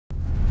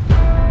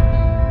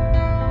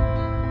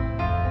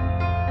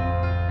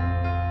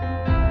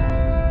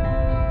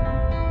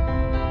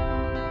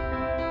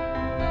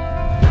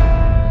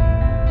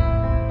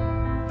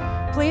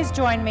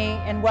join me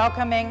in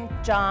welcoming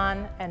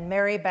John and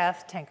Mary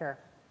Beth Tinker.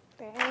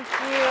 Thank you, thank you,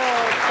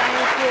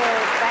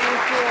 thank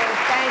you,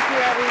 thank you,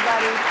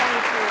 everybody,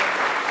 thank you,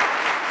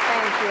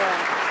 thank you,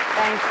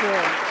 thank you,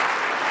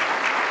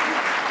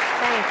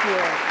 thank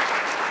you,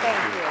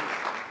 thank you.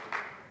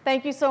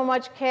 Thank you so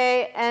much,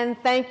 Kay, and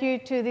thank you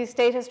to the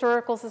State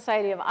Historical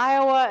Society of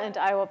Iowa and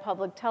to Iowa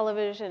Public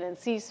Television and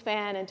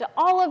C-SPAN and to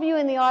all of you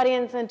in the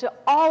audience and to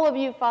all of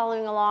you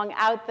following along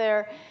out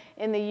there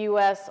in the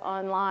U.S.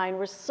 online.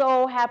 We're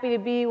so happy to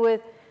be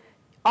with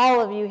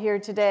all of you here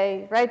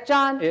today. Right,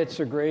 John? It's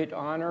a great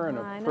honor and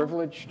a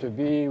privilege to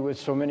be with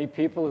so many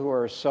people who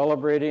are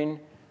celebrating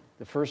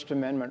the First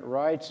Amendment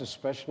rights,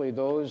 especially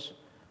those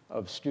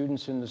of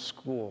students in the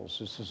schools.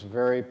 This is a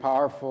very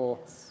powerful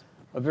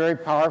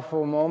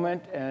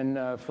moment,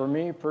 and for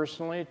me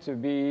personally to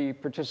be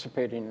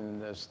participating in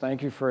this.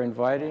 Thank you for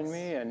inviting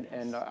me,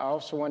 and I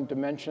also want to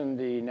mention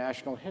the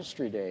National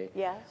History Day,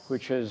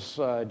 which has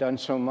done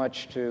so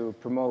much to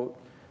promote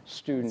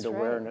student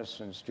awareness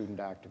and student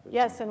activism.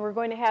 Yes, and we're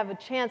going to have a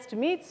chance to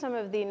meet some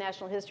of the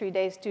National History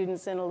Day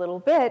students in a little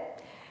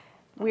bit.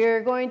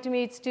 We're going to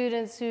meet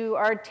students who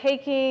are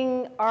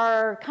taking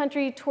our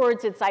country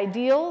towards its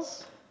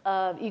ideals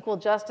of equal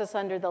justice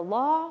under the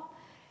law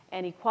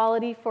and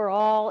equality for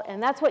all,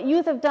 and that's what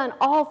youth have done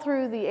all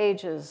through the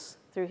ages,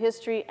 through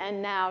history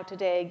and now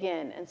today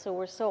again. And so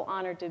we're so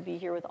honored to be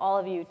here with all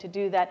of you to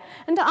do that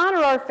and to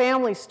honor our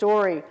family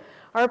story.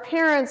 Our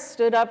parents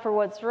stood up for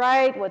what's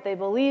right, what they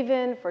believe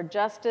in, for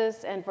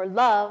justice and for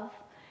love,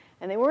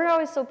 and they weren't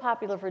always so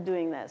popular for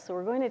doing that. So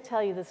we're going to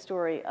tell you the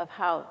story of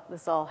how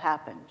this all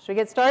happened. Should we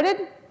get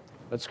started?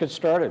 Let's get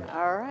started.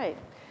 All right.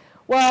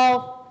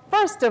 Well,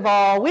 first of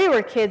all, we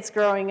were kids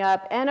growing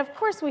up, and of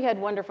course we had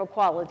wonderful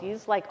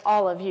qualities, like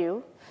all of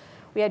you.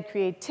 We had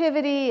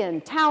creativity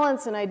and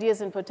talents and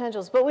ideas and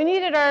potentials, but we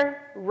needed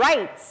our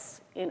rights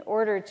in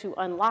order to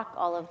unlock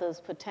all of those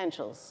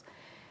potentials.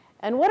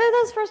 And what are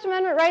those First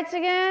Amendment rights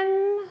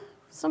again?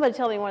 Somebody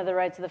tell me one of the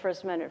rights of the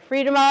First Amendment.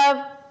 Freedom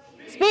of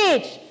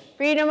speech,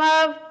 freedom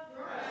of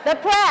the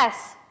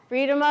press,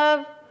 freedom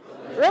of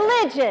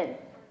religion,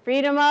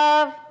 freedom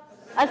of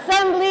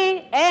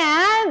assembly,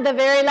 and the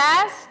very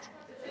last,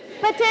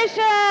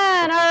 petition.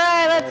 All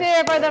right, let's hear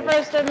it for the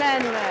First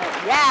Amendment.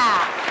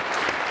 Yeah.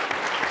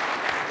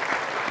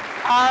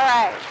 All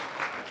right.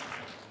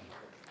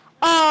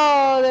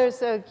 Oh, they're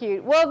so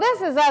cute. Well,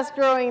 this is us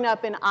growing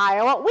up in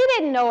Iowa. We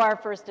didn't know our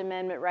First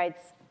Amendment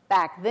rights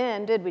back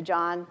then, did we,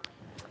 John?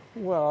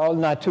 Well,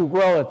 not too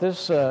well at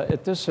this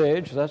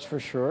age, that's for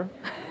sure.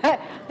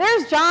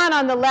 There's John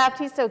on the left.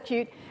 He's so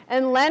cute.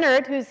 And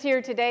Leonard, who's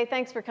here today.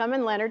 Thanks for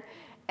coming, Leonard.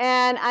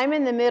 And I'm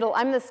in the middle.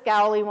 I'm the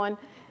scowly one.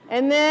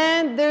 And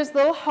then there's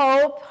little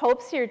Hope.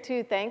 Hope's here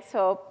too. Thanks,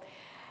 Hope.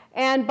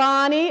 And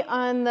Bonnie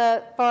on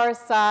the far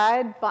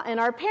side. And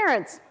our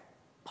parents.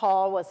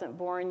 Paul wasn't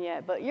born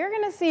yet, but you're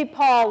going to see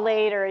Paul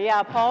later.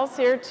 Yeah, Paul's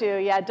here too.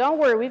 Yeah, don't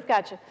worry, we've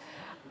got you.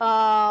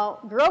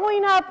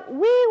 Growing up,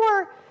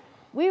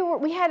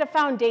 we had a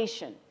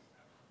foundation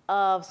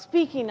of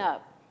speaking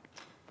up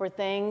for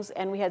things,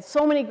 and we had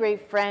so many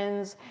great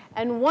friends,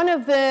 and one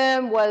of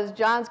them was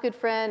John's good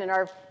friend and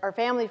our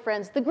family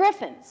friends, the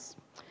Griffins.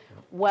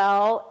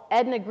 Well,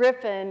 Edna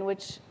Griffin,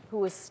 who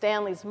was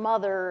Stanley's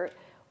mother,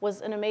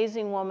 was an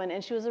amazing woman,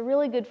 and she was a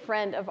really good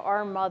friend of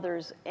our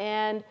mother's,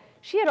 and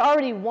she had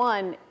already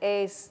won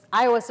a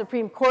Iowa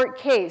Supreme Court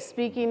case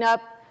speaking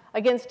up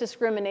against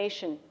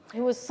discrimination.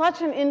 It was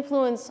such an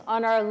influence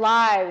on our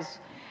lives.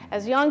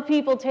 As young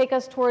people take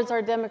us towards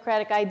our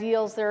democratic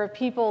ideals, there are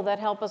people that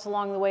help us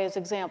along the way as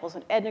examples,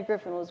 and Edna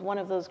Griffin was one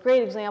of those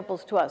great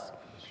examples to us.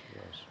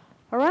 Yes.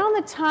 Around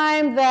the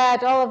time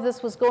that all of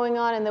this was going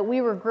on and that we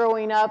were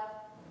growing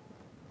up,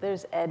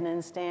 there's Edna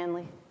and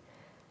Stanley.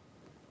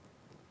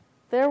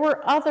 There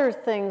were other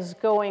things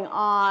going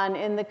on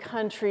in the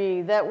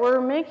country that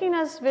were making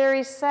us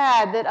very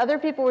sad, that other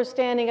people were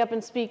standing up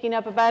and speaking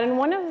up about, and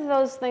one of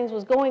those things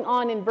was going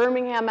on in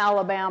Birmingham,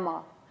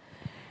 Alabama.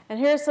 And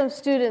here's some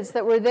students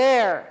that were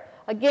there,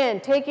 again,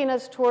 taking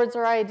us towards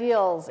our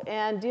ideals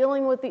and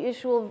dealing with the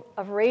issue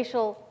of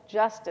racial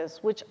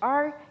justice, which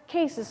our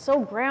case is so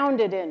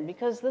grounded in,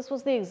 because this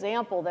was the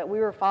example that we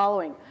were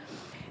following.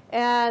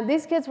 And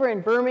these kids were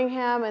in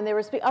Birmingham, and they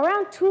were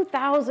around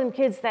 2,000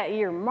 kids that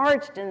year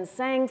marched and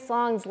sang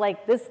songs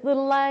like "This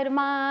Little Light of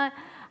Mine,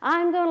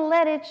 I'm Gonna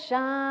Let It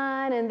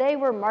Shine," and they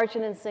were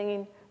marching and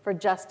singing for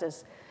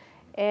justice.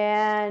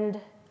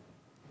 And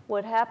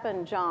what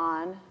happened,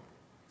 John?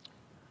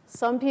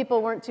 Some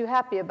people weren't too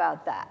happy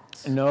about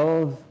that.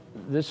 No,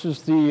 this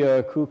is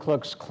the Ku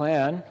Klux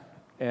Klan,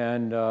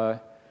 and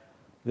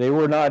they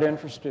were not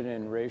interested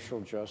in racial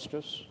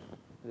justice.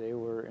 They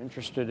were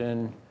interested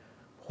in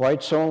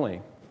whites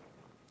only,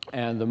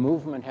 and the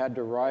movement had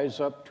to rise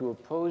up to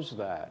oppose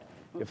that.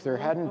 If there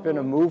hadn't been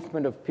a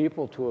movement of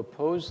people to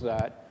oppose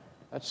that,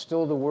 that's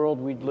still the world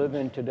we'd live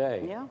in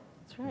today. Yeah,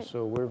 that's right.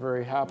 So we're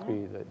very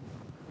happy that...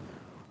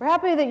 We're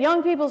happy that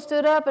young people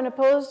stood up and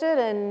opposed it,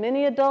 and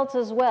many adults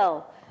as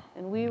well.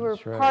 And we were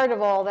part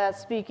of all that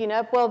speaking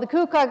up. Well, the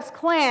Ku Klux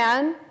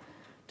Klan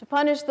To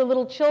punish the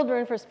little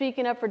children for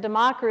speaking up for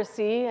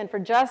democracy and for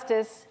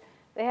justice,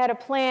 they had a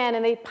plan,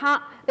 and they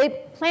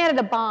planted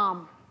a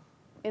bomb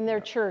in their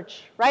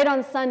church right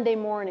on Sunday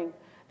morning.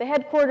 The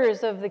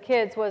headquarters of the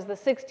kids was the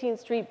 16th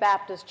Street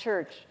Baptist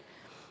Church.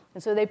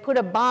 And so they put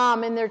a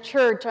bomb in their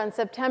church on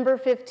September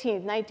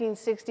 15th,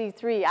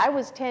 1963. I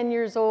was 10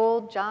 years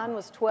old, John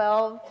was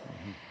 12.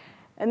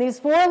 And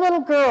these 4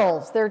 little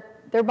girls, their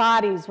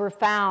bodies were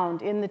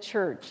found in the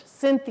church.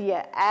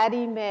 Cynthia,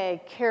 Addie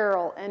Mae,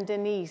 Carol, and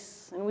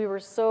Denise. And we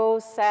were so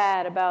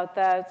sad about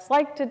that. It's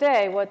like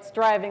today, what's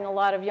driving a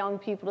lot of young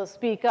people to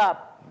speak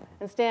up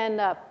and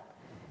stand up.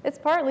 It's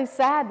partly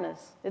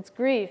sadness, it's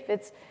grief,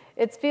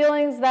 it's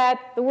feelings that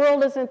the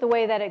world isn't the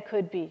way that it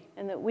could be,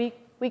 and that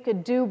we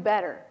could do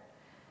better.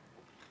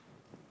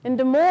 In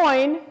Des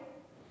Moines,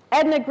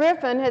 Edna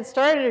Griffin had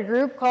started a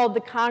group called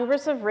the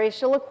Congress of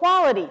Racial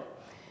Equality.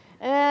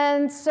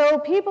 And so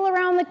people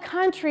around the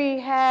country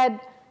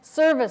had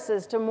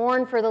services to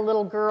mourn for the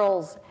little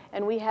girls.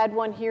 And we had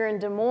one here in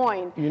Des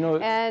Moines. You know,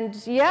 and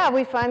yeah,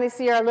 we finally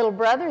see our little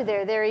brother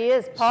there. There he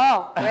is,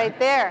 Paul, right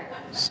there.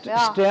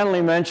 Yeah.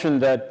 Stanley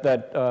mentioned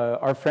that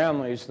our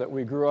families, that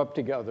we grew up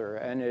together,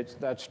 and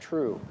that's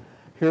true.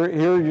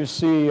 Here you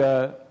see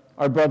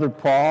our brother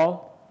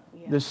Paul.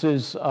 Yeah. This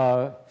is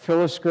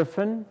Phyllis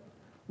Griffin,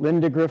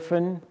 Linda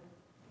Griffin,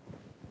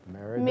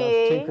 Mary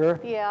Beth Tinker,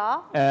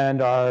 yeah,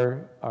 and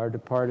our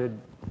departed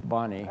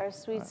Bonnie. Our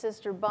sweet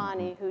sister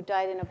Bonnie, who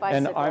died in a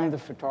bicycle. And I'm the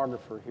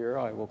photographer here.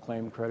 I will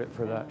claim credit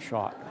for that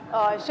shot. Oh,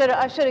 I should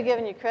have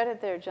given you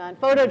credit there, John.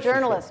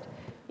 Photojournalist.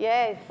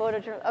 Yay,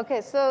 photojournalist.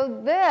 Okay,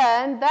 so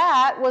then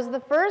that was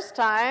the first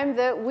time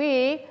that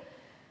we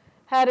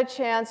had a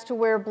chance to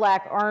wear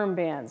black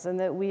armbands, and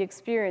that we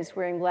experienced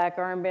wearing black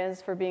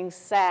armbands for being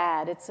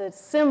sad. It's a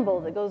symbol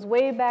that goes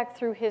way back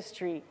through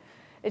history.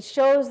 It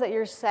shows that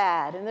you're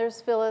sad. And there's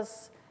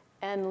Phyllis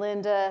and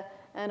Linda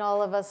and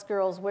all of us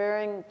girls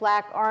wearing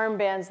black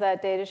armbands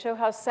that day to show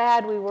how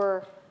sad we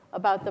were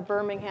about the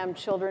Birmingham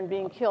children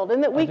being killed,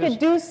 and that we could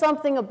do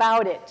something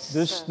about it.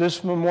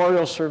 This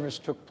memorial service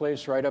took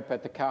place right up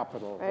at the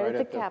Capitol, right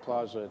at the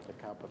plaza at the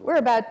Capitol. We're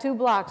about 2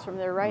 blocks from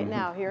there right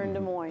now here in Des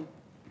Moines.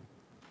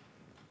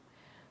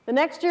 The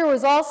next year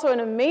was also an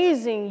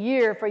amazing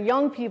year for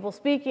young people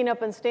speaking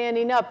up and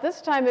standing up.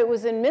 This time it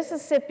was in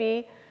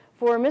Mississippi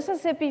for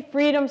Mississippi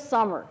Freedom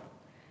Summer.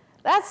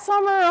 That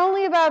summer,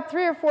 only about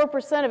 3 or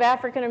 4% of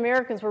African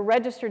Americans were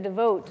registered to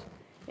vote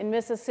in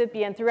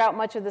Mississippi and throughout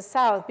much of the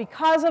South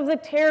because of the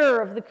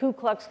terror of the Ku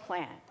Klux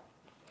Klan.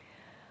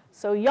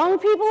 So young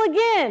people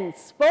again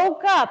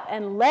spoke up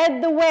and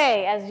led the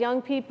way, as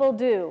young people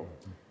do,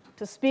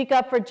 to speak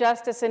up for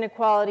justice and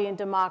equality and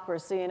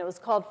democracy. And it was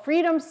called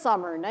Freedom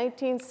Summer,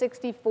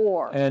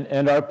 1964.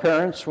 And our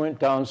parents went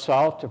down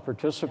south to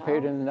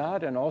participate in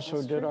that, and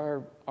also did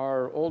our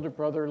older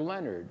brother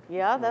Leonard.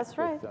 Yeah, that's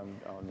right.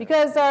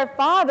 Because our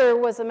father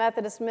was a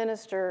Methodist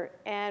minister,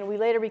 and we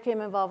later became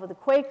involved with the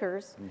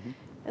Quakers.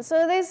 And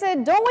so they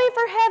said, don't wait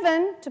for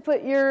heaven to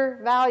put your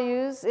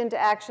values into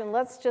action.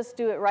 Let's just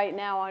do it right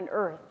now on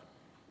earth.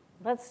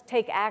 Let's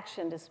take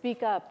action to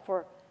speak up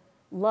for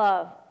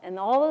love and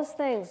all those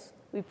things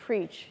we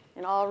preach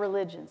in all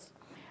religions.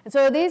 And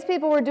so these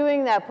people were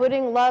doing that,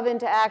 putting love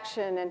into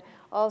action and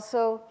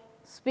also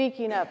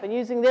speaking up and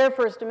using their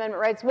First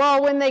Amendment rights.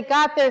 Well, when they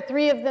got there,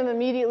 3 of them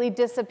immediately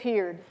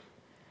disappeared.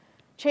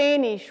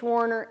 Cheney,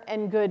 Schwerner,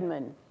 and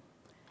Goodman.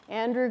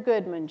 Andrew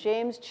Goodman,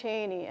 James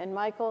Cheney, and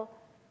Michael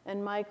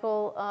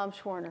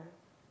Schwerner.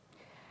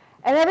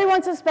 And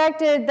everyone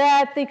suspected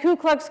that the Ku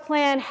Klux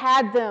Klan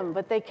had them,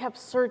 but they kept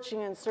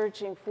searching and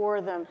searching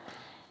for them.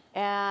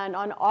 And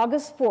on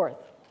August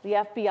 4th, the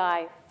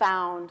FBI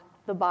found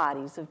the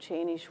bodies of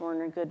Cheney,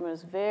 Schwerner, and Goodman. It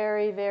was a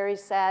very, very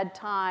sad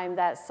time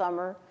that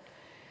summer.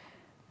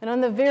 And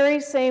on the very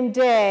same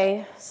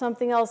day,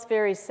 something else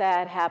very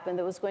sad happened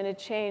that was going to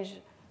change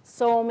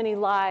so many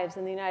lives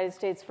in the United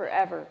States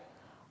forever.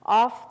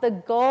 Off the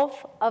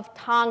Gulf of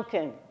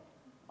Tonkin,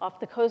 off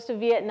the coast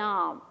of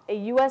Vietnam, a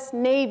U.S.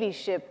 Navy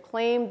ship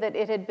claimed that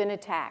it had been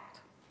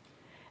attacked.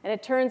 And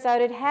it turns out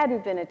it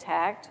hadn't been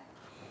attacked,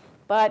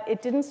 but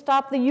it didn't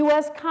stop the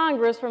U.S.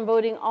 Congress from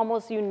voting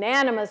almost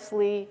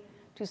unanimously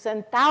to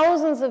send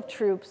thousands of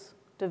troops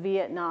to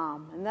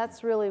Vietnam. And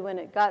that's really when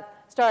it got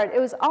started. It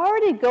was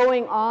already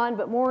going on,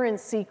 but more in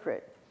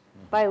secret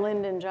by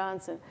Lyndon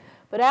Johnson.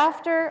 But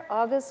after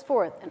August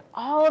 4th, and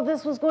all of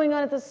this was going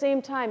on at the same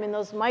time in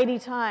those mighty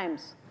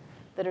times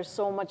that are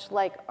so much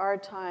like our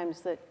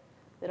times that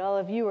all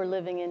of you are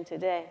living in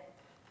today.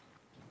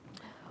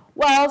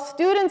 Well,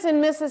 students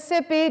in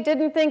Mississippi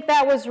didn't think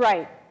that was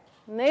right.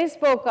 And they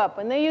spoke up,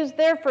 and they used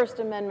their First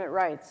Amendment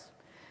rights.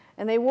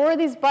 And they wore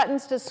these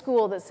buttons to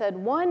school that said,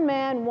 "One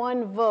man,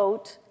 one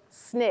vote,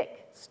 SNCC,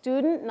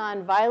 Student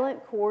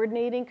Nonviolent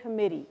Coordinating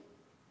Committee."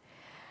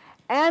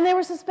 And they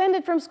were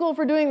suspended from school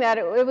for doing that.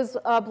 It was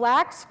a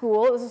black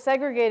school. It was a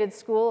segregated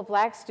school of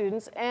black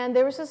students, and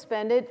they were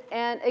suspended,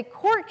 and a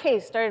court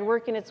case started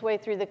working its way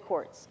through the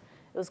courts.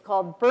 It was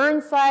called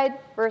Burnside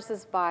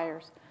versus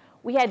Byers.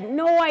 We had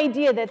no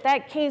idea that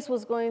that case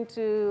was going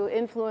to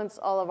influence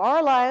all of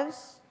our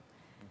lives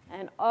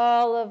and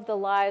all of the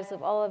lives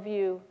of all of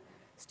you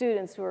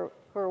students who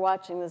are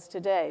watching this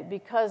today,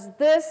 because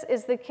this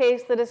is the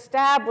case that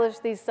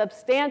established the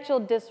substantial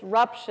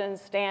disruption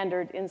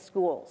standard in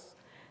schools,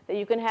 that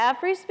you can have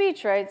free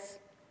speech rights,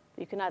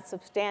 but you cannot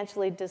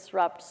substantially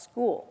disrupt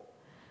school.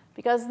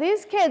 Because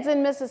these kids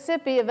in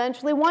Mississippi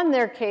eventually won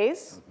their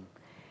case,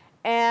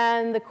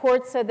 and the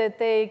court said that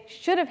they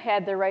should have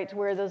had the right to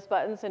wear those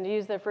buttons and to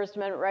use their First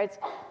Amendment rights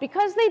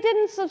because they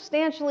didn't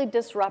substantially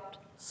disrupt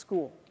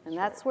school. And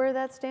that's where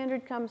that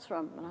standard comes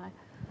from.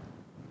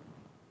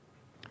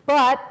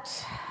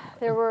 But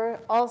there were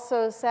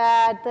also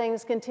sad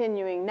things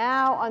continuing.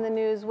 Now on the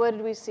news, what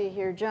did we see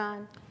here,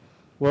 John?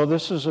 Well,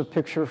 this is a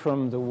picture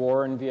from the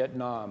war in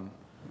Vietnam.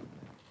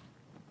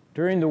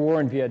 During the war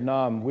in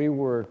Vietnam, we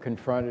were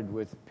confronted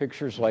with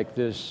pictures like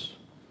this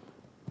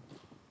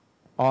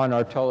on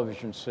our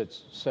television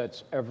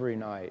sets every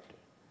night.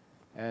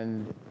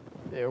 And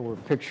there were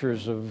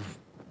pictures of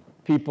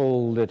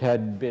people that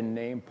had been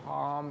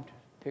napalmed,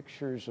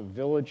 pictures of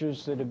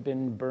villages that had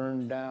been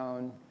burned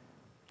down.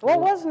 What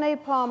was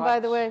napalm, by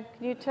the way?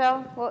 Can you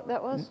tell what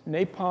that was?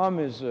 Napalm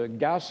is a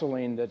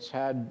gasoline that's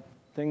had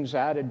things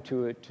added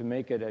to it to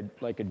make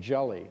it like a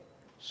jelly.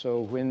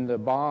 So when the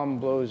bomb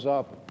blows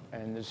up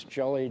and this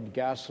jellied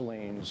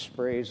gasoline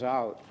sprays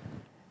out,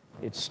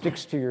 it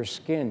sticks to your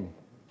skin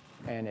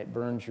and it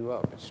burns you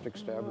up. It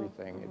sticks to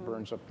everything. It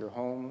burns up your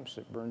homes.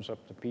 It burns up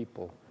the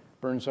people.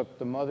 Burns up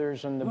the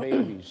mothers and the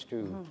babies,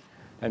 too.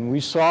 And we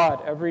saw it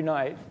every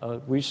night.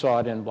 We saw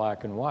it in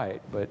black and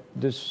white. But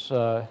this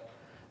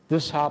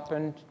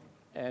happened,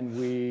 and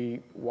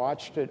we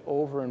watched it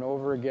over and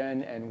over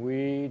again, and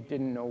we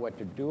didn't know what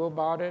to do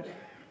about it.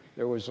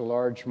 There was a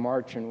large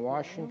march in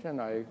Washington.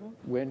 I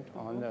went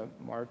on the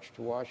march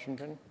to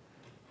Washington.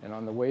 And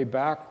on the way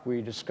back,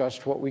 we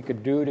discussed what we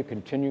could do to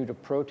continue to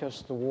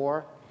protest the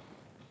war.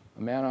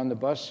 A man on the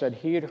bus said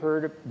he had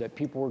heard that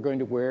people were going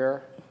to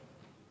wear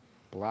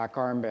black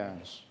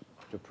armbands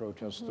to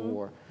protest the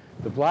war.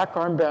 The black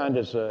armband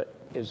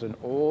is an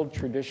old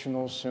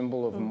traditional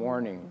symbol of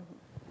mourning.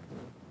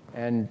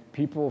 And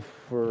people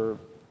for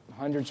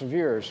hundreds of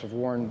years have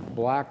worn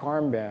black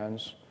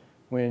armbands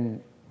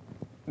when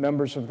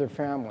members of their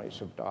families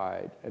have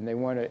died, and they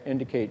want to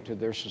indicate to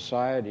their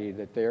society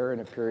that they're in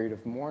a period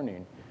of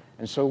mourning.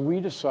 And so we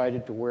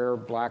decided to wear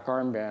black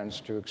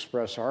armbands to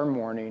express our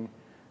mourning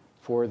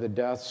for the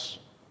deaths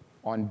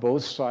on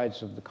both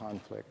sides of the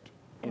conflict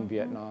in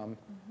Vietnam.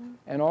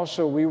 And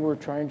also we were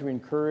trying to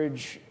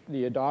encourage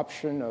the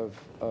adoption of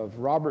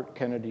Robert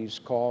Kennedy's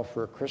call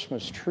for a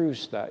Christmas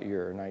truce that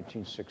year in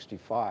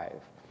 1965.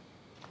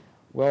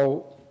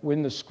 Well,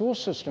 when the school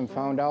system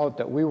found out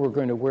that we were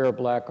going to wear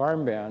black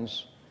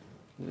armbands,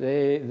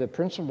 the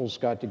principals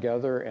got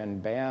together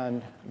and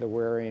banned the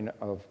wearing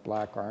of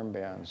black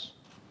armbands.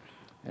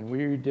 And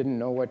we didn't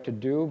know what to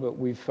do, but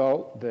we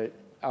felt that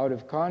out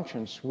of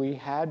conscience, we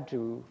had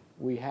to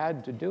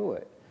do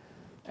it.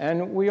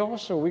 And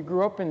we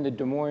grew up in the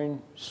Des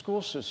Moines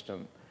school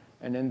system.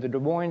 And in the Des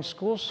Moines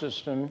school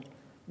system,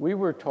 we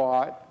were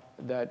taught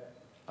that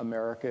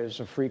America is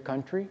a free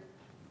country.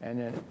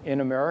 And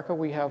in America,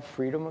 we have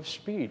freedom of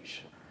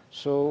speech.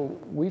 So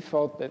we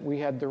felt that we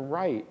had the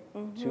right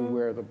to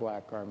wear the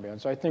black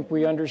armbands. I think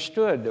we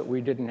understood that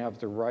we didn't have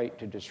the right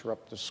to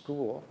disrupt the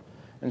school.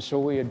 And so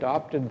we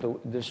adopted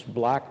this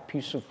black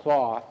piece of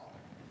cloth.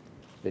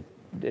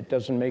 It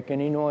doesn't make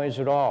any noise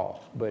at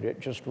all, but it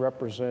just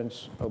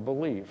represents a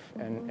belief.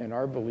 And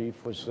our belief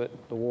was that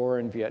the war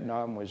in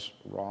Vietnam was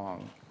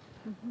wrong.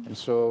 And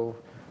so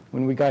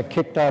when we got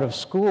kicked out of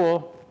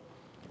school,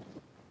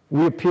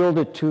 we appealed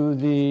it to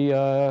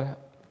the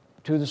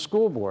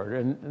school board.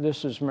 And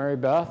this is Mary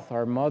Beth,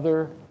 our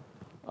mother.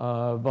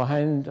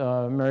 Behind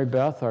Mary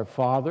Beth, our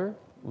father,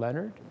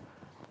 Leonard,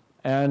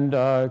 and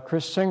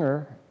Chris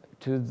Singer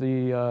to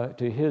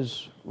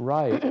his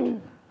right.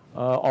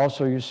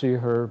 Also, you see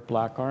her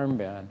black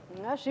armband.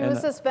 Yeah, she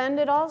was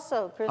suspended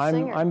also, Chris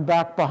Singer. I'm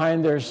back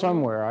behind there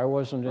somewhere. I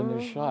wasn't in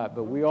this shot,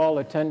 but we all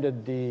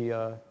attended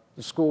the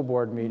school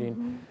board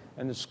meeting,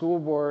 and the school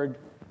board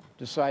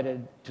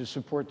decided to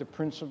support the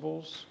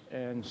principals,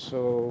 and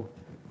so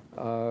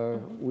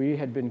we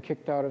had been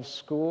kicked out of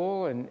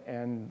school,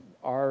 and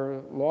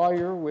our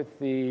lawyer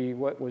with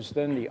what was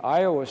then the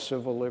Iowa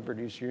Civil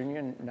Liberties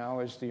Union,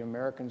 now is the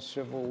American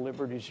Civil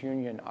Liberties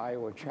Union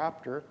Iowa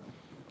chapter,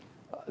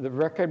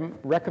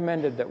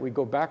 recommended that we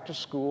go back to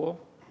school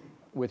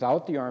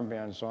without the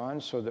armbands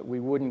on so that we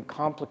wouldn't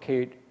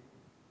complicate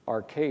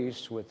our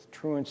case with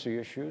truancy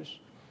issues,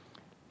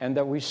 and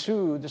that we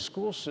sue the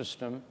school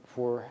system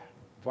for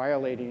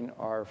violating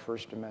our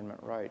First Amendment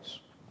rights.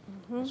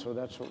 So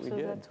that's what we did.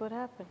 So that's what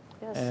happened,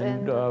 yes.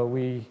 And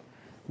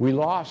we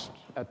lost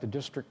at the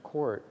district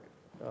court.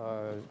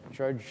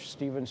 Judge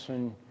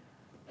Stevenson,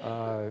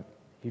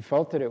 he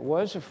felt that it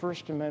was a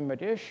First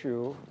Amendment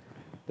issue,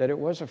 that it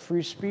was a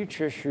free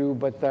speech issue,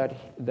 but that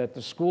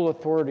the school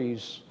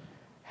authorities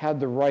had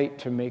the right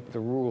to make the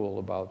rule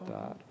about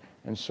that.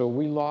 And so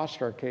we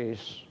lost our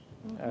case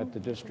at the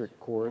district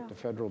court, the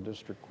federal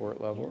district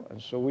court level.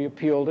 And so we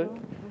appealed it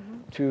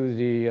to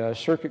the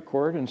circuit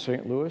court in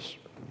St. Louis.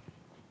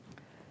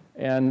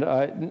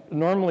 And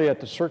normally at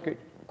the circuit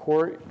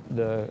court,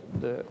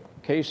 the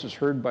case is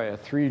heard by a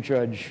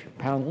 3-judge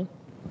panel.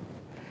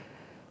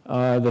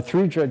 The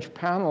 3-judge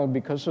panel,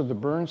 because of the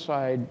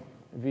Burnside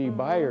v.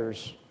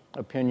 Byers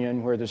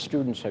opinion, where the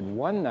students had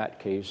won that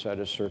case at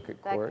a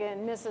circuit court. Back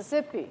in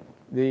Mississippi.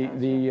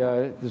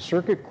 The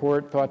circuit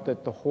court thought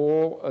that the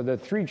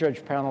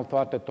 3-judge panel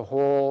thought that the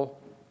whole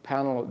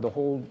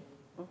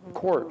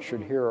court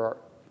should hear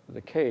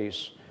the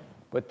case,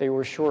 but they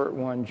were short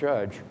 1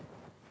 judge.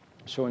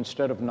 So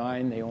instead of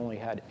 9, they only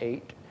had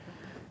 8.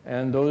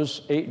 And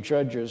those 8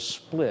 judges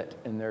split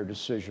in their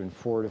decision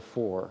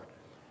 4-4.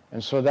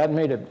 And so that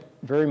made it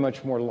very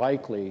much more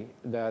likely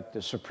that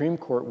the Supreme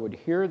Court would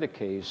hear the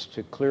case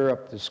to clear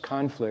up this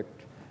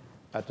conflict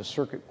at the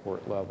circuit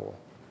court level.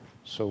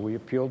 So we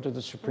appealed to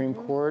the Supreme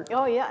Court.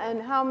 Oh, yeah,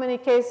 and how many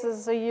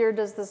cases a year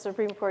does the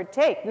Supreme Court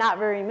take? Not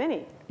very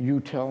many. You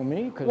tell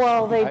me.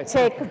 Well, they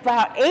take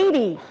about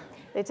 80.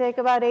 They take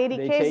about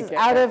 80 cases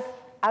out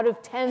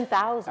of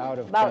 10,000. Out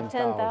of about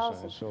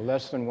 10,000. So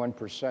less than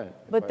 1%.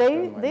 But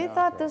they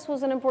thought this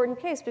was an important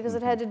case because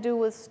it had to do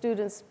with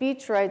students'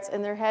 speech rights,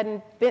 and there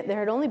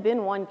had only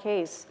been 1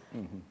 case,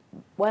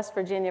 West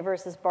Virginia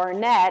versus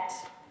Barnett,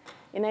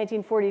 in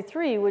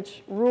 1943,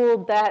 which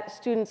ruled that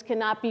students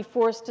cannot be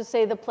forced to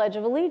say the Pledge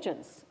of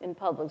Allegiance in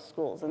public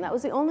schools. And that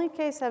was the only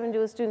case having to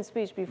do with student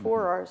speech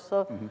before ours.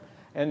 So.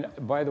 And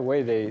by the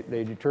way,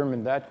 they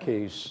determined that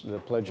case, the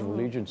Pledge of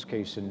Allegiance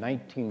case, in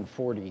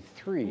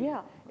 1943,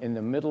 in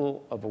the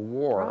middle of a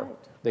war. Right.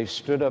 They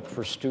stood up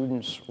for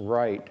students'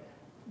 right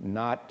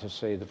not to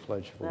say the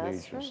Pledge of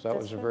Allegiance. Right, that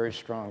was a very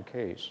strong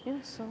case.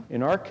 Yeah, so.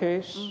 In our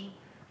case,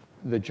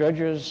 the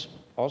judges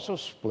also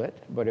split,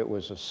 but it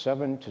was a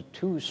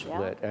 7-2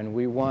 split, and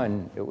we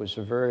won. It was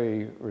a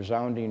very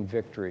resounding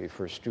victory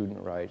for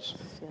student rights.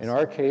 In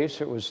our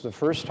case, it was the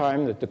first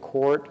time that the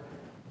court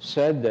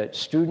said that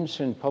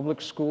students in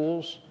public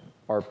schools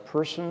are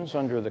persons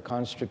under the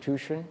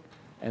Constitution,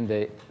 and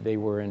they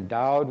were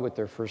endowed with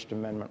their First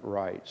Amendment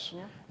rights.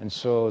 And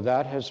so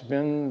that has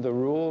been the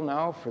rule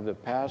now for the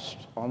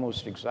past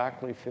almost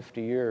exactly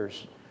 50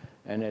 years.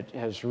 And it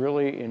has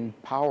really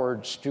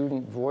empowered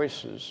student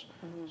voices.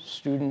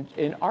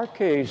 In our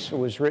case, it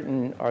was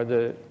written, or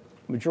the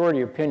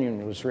majority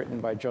opinion was written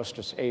by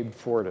Justice Abe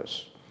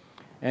Fortas.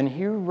 And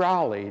he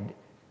rallied,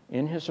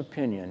 in his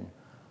opinion,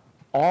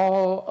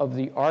 all of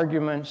the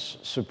arguments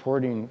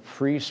supporting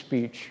free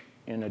speech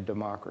in a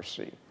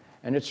democracy.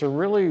 And it's a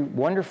really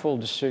wonderful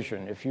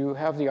decision. If you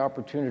have the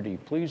opportunity,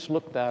 please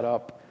look that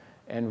up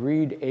and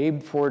read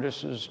Abe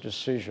Fortas's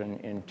decision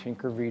in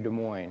Tinker v. Des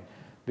Moines,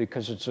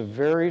 because it's a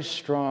very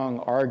strong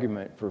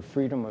argument for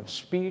freedom of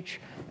speech.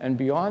 And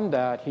beyond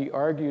that, he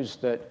argues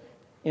that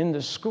in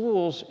the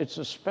schools, it's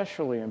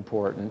especially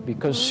important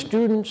because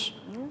students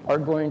are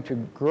going to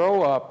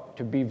grow up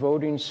to be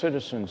voting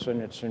citizens, and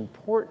it's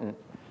important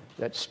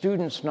that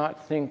students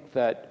not think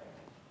that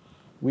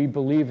we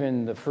believe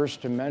in the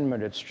First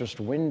Amendment, it's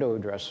just window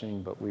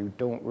dressing, but we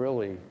don't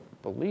really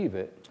believe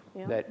it,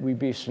 that we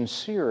be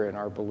sincere in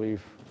our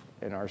belief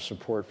and our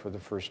support for the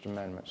First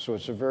Amendment. So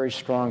it's a very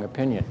strong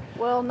opinion.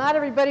 Well, not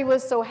everybody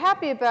was so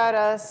happy about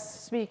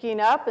us speaking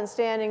up and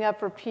standing up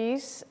for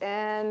peace,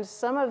 and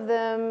some of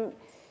them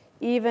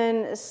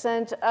even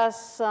sent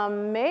us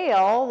some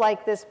mail,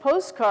 like this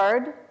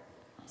postcard,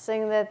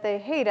 saying that they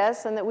hate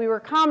us and that we were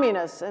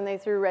communists, and they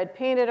threw red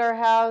paint at our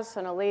house,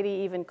 and a lady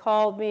even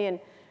called me and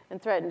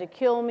threatened to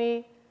kill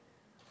me.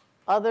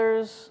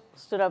 Others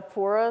stood up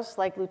for us,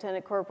 like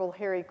Lieutenant Corporal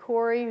Harry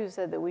Corey, who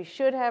said that we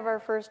should have our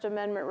First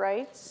Amendment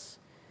rights.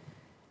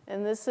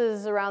 And this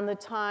is around the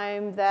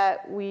time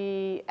that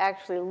we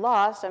actually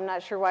lost. I'm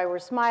not sure why we're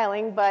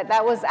smiling, but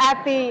that was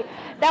at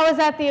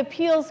the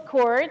appeals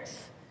court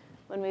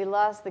when we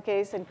lost the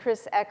case, and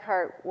Chris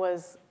Eckhart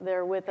was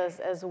there with us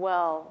as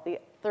well, the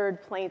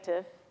 3rd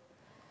plaintiff.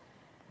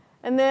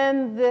 And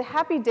then the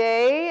happy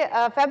day,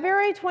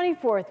 February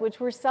 24th,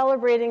 which we're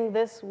celebrating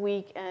this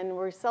week, and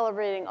we're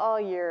celebrating all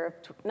year.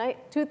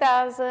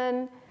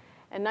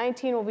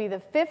 2019 will be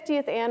the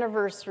 50th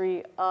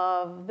anniversary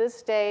of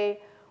this day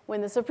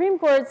when the Supreme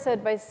Court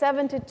said by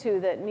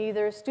 7-2 that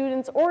neither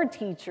students or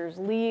teachers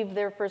leave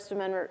their First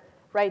Amendment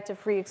right to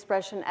free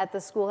expression at the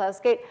schoolhouse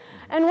gate.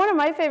 And one of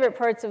my favorite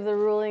parts of the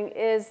ruling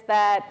is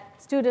that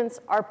students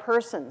are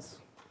persons.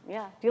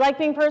 Yeah. Do you like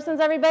being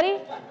persons, everybody?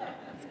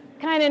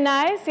 Kind of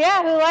nice.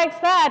 Yeah, who likes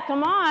that?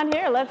 Come on,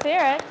 here, let's hear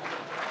it.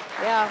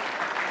 Yeah.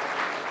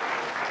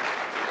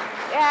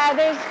 Yeah,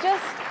 there's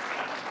just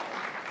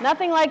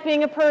nothing like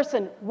being a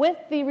person with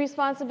the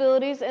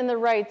responsibilities and the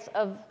rights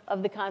of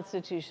the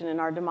Constitution in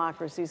our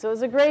democracy. So it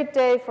was a great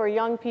day for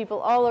young people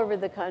all over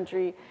the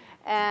country,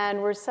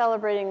 and we're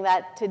celebrating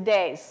that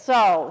today.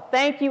 So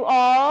thank you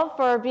all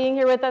for being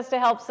here with us to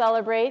help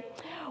celebrate.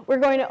 We're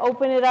going to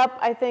open it up,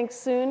 I think,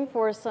 soon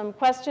for some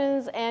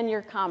questions and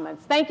your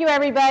comments. Thank you,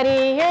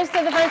 everybody. Here's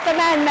to the First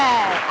Amendment.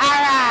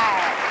 All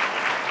right.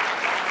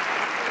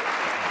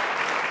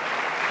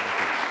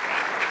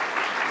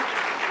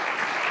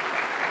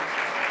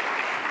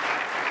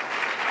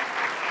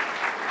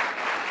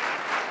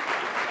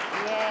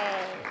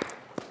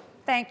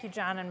 Thank you,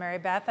 John and Mary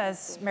Beth.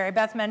 As Mary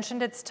Beth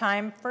mentioned, it's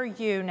time for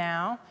you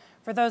now.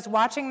 For those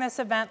watching this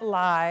event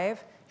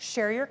live,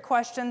 share your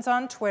questions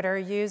on Twitter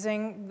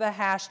using the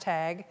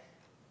hashtag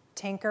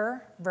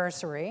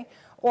Tinkerversary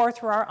or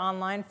through our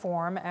online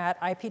form at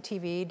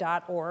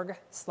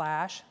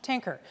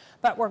iptv.org/tinker.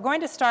 But we're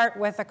going to start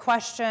with a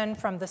question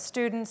from the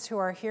students who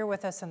are here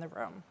with us in the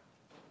room.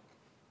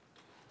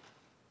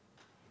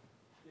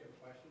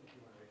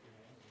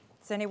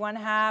 Does anyone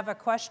have a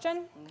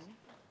question?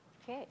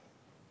 Okay.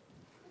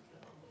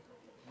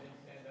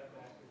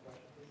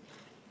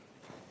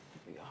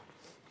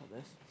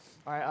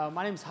 All right,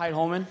 my name is Hyde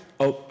Holman.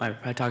 Oh,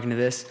 I'm talking to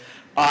this.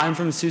 I'm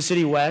from Sioux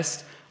City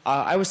West.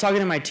 I was talking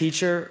to my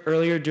teacher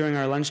earlier during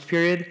our lunch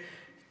period,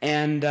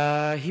 and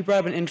he brought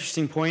up an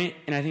interesting point,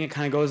 and I think it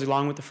kind of goes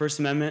along with the First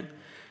Amendment.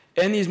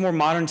 In these more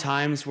modern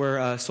times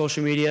where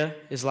social media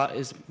is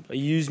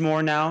used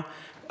more now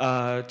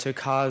to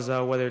cause,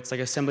 whether it's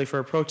like assembly for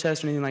a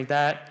protest or anything like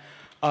that,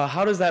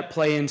 how does that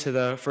play into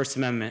the First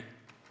Amendment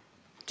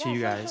to you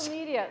guys?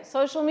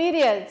 Social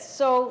media, it's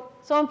so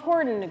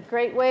important, a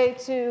great way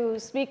to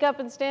speak up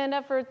and stand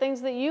up for things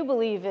that you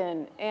believe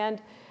in.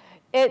 And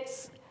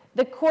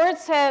the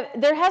courts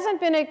there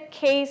hasn't been a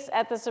case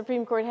at the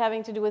Supreme Court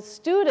having to do with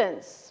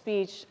students'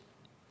 speech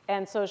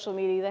and social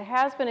media. There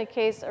has been a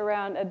case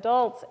around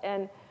adults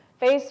and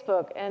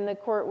Facebook, and the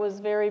court was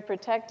very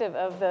protective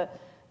of the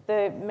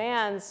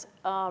man's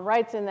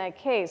rights in that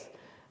case.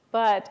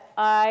 But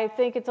I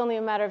think it's only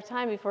a matter of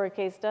time before a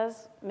case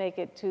does make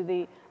it to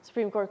the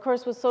Supreme Court. Of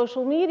course, with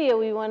social media,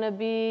 we want to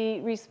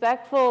be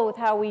respectful with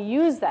how we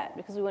use that,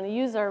 because we want to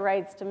use our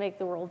rights to make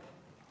the world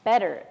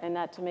better and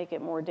not to make it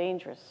more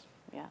dangerous.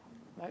 Yeah.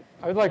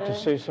 I would like to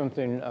say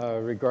something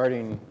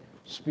regarding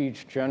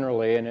speech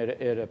generally, and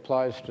it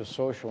applies to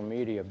social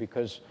media,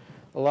 because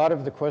a lot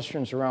of the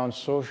questions around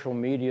social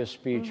media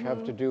speech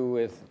have to do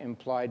with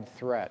implied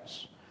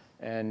threats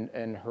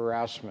and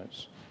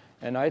harassments.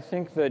 And I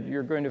think that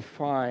you're going to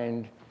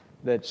find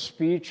that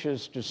speech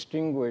is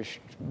distinguished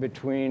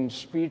between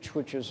speech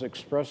which is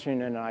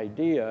expressing an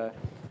idea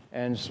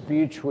and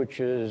speech which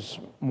is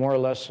more or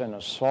less an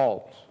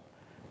assault.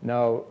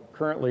 Now,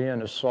 currently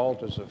an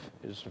assault is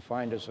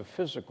defined as a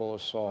physical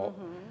assault,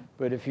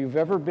 but if you've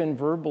ever been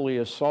verbally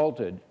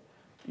assaulted,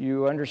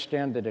 you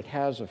understand that it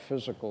has a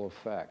physical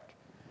effect.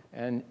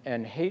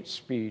 And hate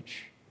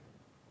speech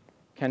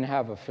can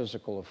have a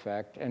physical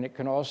effect, and it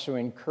can also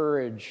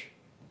encourage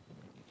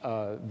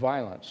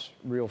violence,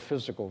 real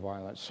physical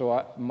violence.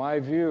 So my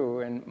view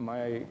and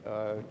my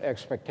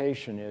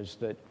expectation is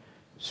that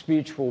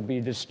speech will be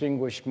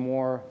distinguished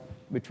more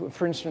between,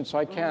 for instance,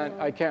 I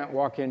can't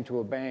walk into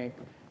a bank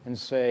and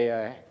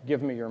say,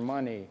 give me your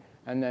money,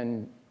 and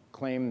then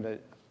claim that,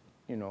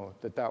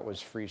 that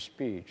was free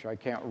speech. I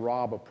can't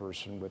rob a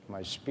person with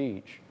my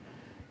speech.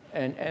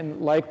 And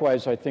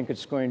likewise, I think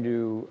it's going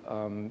to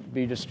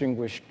be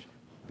distinguished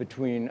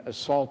between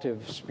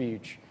assaultive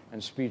speech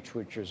and speech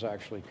which is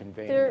actually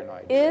conveying an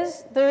idea.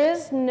 There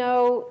is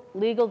no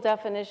legal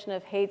definition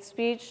of hate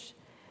speech,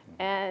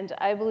 and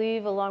I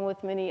believe, along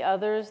with many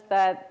others,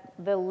 that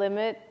the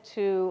limit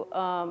to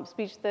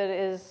speech that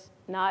is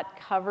not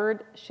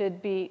covered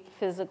should be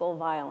physical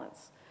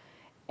violence.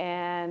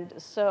 And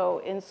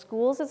so in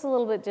schools, it's a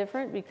little bit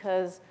different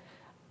because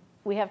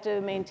we have to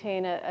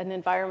maintain an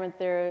environment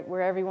there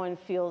where everyone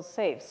feels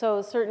safe.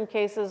 So certain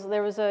cases,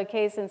 there was a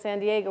case in San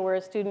Diego where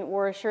a student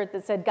wore a shirt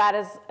that said, "God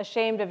is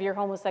ashamed of your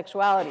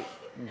homosexuality."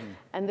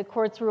 And the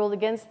courts ruled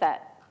against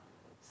that,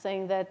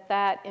 saying that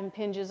that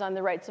impinges on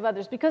the rights of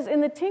others. Because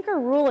in the Tinker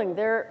ruling,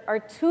 there are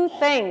two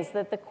things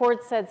that the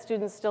court said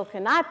students still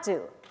cannot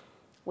do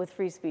with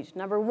free speech.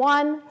 Number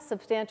one,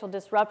 substantial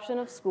disruption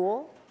of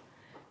school,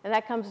 and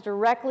that comes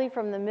directly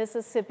from the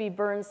Mississippi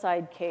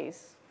Burnside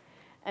case.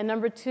 And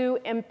number two,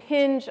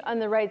 impinge on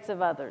the rights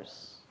of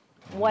others,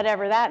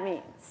 whatever that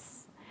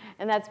means.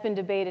 And that's been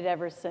debated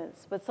ever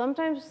since. But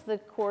sometimes the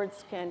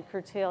courts can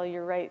curtail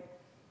your right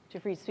to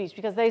free speech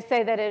because they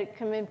say that it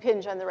can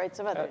impinge on the rights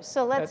of others.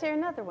 So let's hear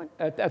another one.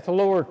 At the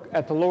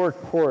lower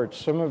court,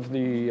 some of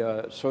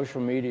the social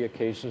media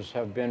cases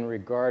have been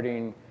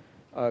regarding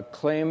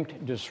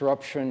claimed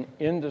disruption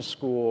in the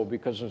school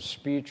because of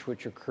speech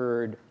which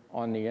occurred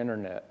on the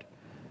internet.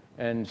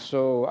 And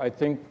so I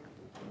think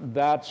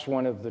that's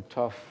one of the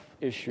tough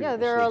issues. Yeah,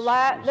 there are a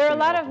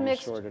lot of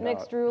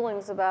mixed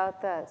rulings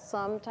about that.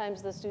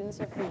 Sometimes the students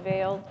have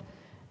prevailed,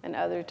 and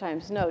other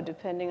times no,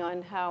 depending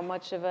on how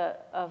much of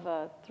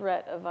a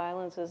threat of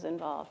violence is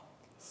involved.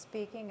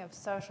 Speaking of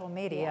social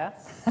media,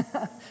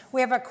 we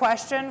have a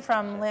question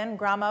from Lynn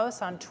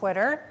Gramos on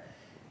Twitter.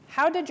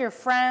 How did your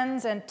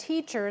friends and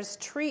teachers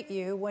treat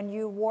you when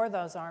you wore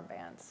those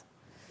armbands?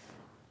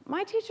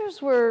 My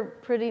teachers were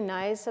pretty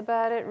nice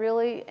about it,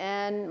 really,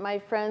 and my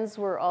friends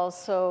were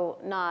also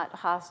not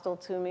hostile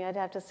to me. I'd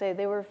have to say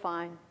they were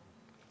fine.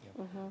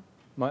 Yeah.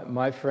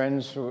 My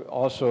friends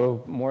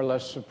also more or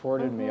less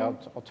supported me. I'll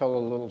tell a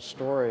little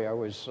story. I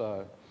was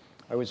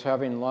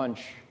having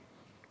lunch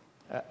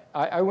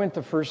I went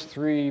the first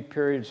 3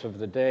 periods of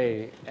the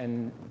day,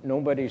 and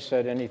nobody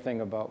said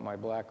anything about my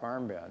black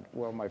armband.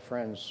 Well, my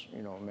friends,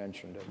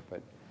 mentioned it,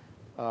 but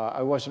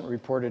I wasn't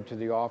reported to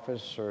the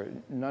office, or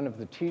none of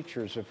the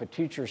teachers. If a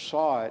teacher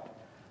saw it,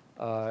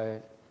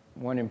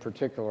 one in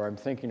particular I'm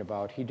thinking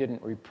about, he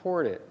didn't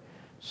report it.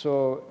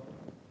 So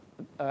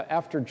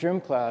after gym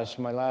class,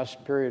 my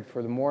last period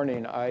for the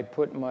morning, I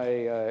put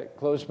my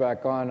clothes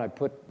back on. I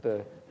put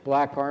the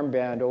black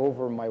armband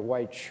over my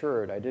white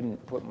shirt. I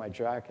didn't put my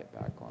jacket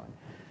back on.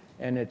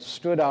 And it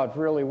stood out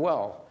really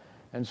well.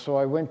 And so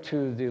I went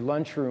to the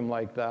lunchroom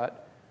like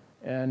that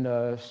and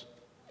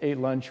ate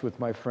lunch with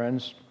my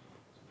friends.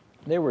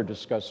 They were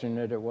discussing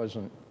it. It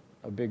wasn't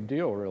a big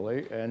deal,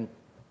 really. And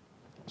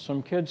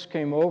some kids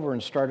came over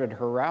and started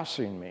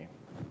harassing me.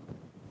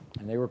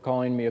 And they were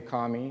calling me a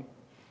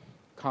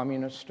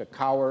communist, a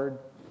coward,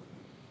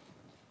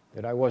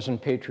 that I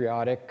wasn't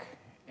patriotic.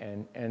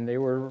 And they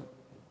were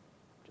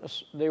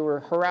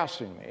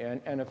harassing me.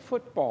 And a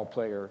football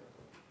player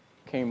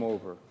came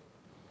over.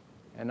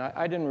 And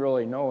I didn't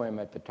really know him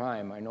at the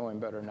time. I know him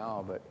better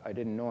now, but I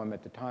didn't know him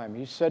at the time.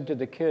 He said to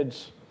the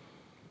kids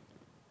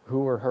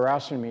who were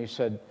harassing me, he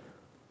said,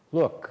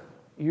 "Look,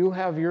 you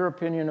have your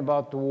opinion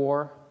about the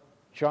war.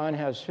 John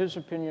has his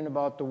opinion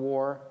about the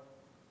war.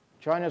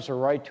 John has a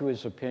right to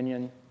his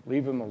opinion.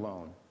 Leave him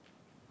alone."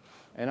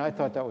 And I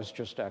thought that was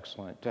just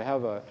excellent, to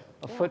have a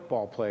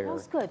football player. That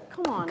was good.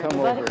 Come on, come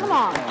everybody. over. Come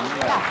on.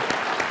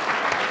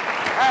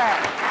 All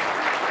right.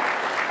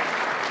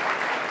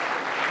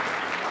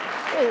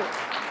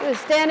 It was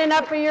standing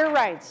up for your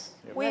rights.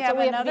 We have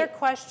another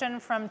question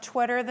from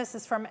Twitter. This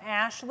is from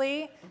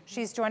Ashley.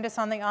 She's joined us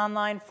on the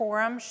online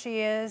forum. She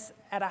is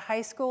at a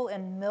high school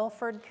in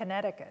Milford,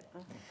 Connecticut.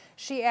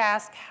 She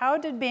asked, how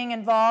did being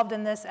involved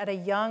in this at a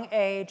young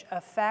age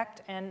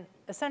affect and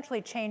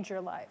essentially change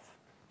your life?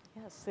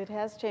 Yes, it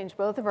has changed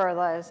both of our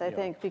lives, I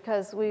think,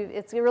 because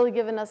it's really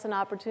given us an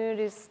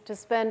opportunity to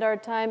spend our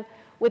time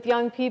with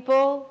young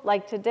people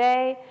like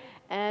today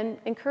and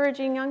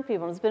encouraging young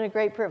people. It's been a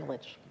great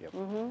privilege. Yep.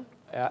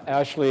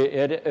 Ashley,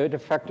 it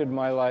affected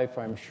my life,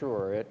 I'm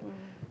sure.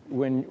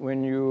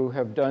 When you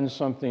have done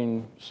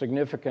something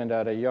significant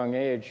at a young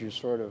age, you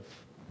sort of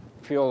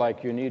feel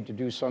like you need to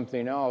do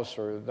something else,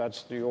 or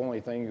that's the only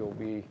thing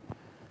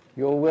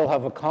you will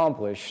have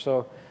accomplished.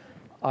 So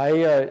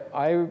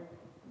I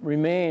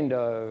remained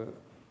a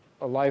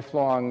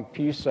lifelong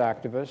peace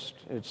activist.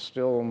 It's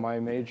still my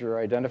major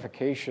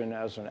identification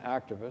as an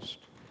activist.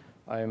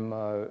 I'm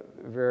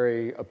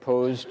very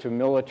opposed to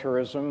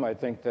militarism. I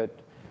think that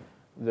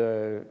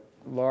the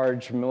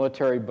large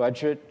military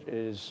budget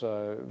is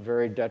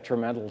very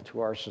detrimental to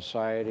our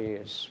society.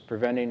 It's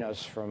preventing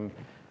us from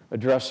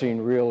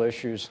addressing real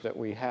issues that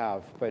we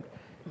have. But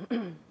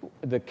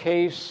the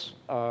case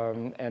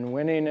and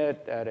winning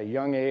it at a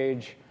young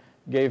age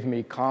gave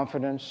me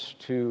confidence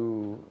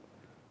to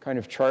kind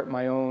of chart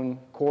my own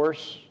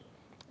course.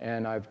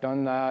 And I've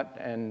done that,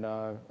 and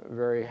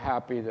very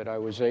happy that I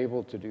was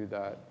able to do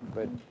that.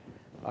 But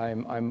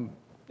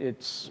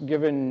it's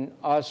given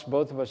us,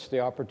 both of us,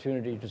 the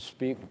opportunity to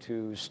speak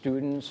to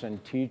students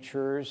and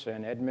teachers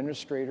and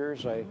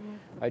administrators.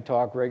 I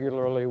talk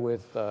regularly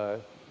with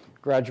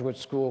graduate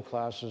school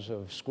classes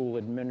of school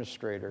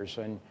administrators,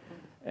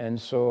 and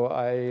so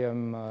I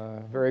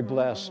am very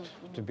blessed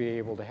to be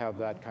able to have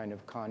that kind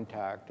of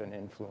contact and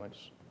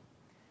influence.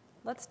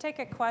 Let's take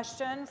a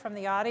question from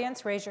the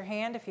audience. Raise your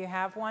hand if you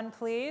have one,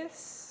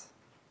 please.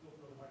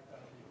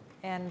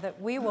 And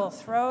that we will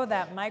throw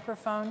that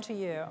microphone to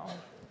you.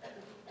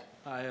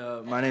 Hi,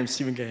 my name is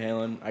Stephen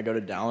Cahalan. I go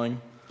to Dowling.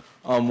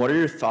 What are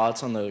your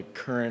thoughts on the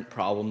current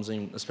problems,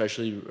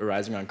 especially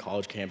arising on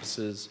college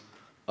campuses,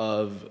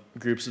 of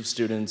groups of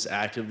students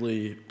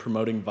actively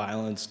promoting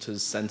violence to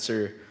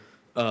censor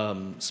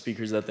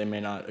speakers that they may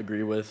not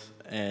agree with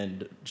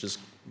and just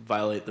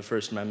violate the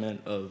First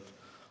Amendment of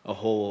a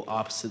whole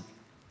opposite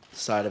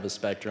side of a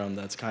spectrum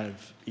that's kind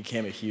of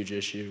became a huge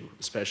issue,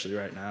 especially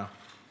right now?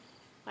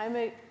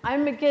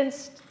 I'm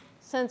against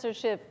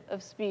censorship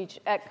of speech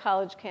at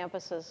college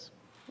campuses.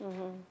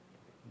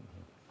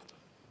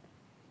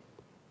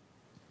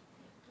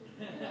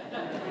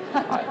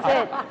 That's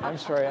it. I'm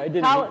sorry, I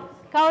didn't...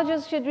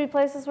 Colleges should be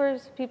places where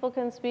people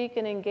can speak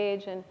and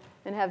engage and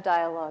have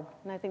dialogue.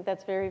 And I think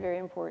that's very, very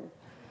important.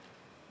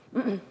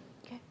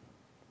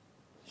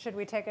 Should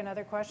we take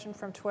another question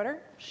from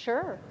Twitter?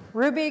 Sure.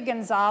 Ruby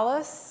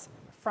Gonzalez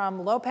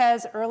from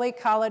Lopez Early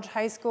College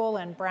High School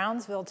in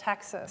Brownsville,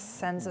 Texas,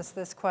 sends us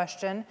this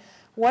question.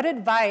 What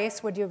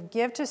advice would you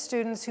give to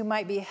students who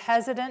might be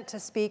hesitant to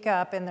speak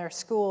up in their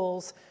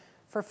schools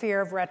for fear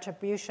of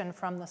retribution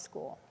from the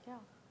school? Yeah.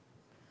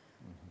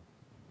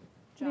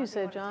 John, You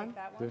say, John.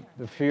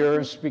 The fear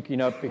of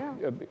speaking up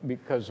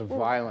because of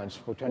violence,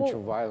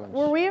 potential violence.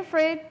 Were we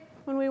afraid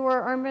when we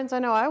wore armbands? I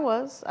know I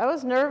was. I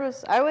was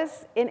nervous. I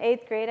was in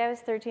 8th grade. I was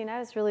 13. I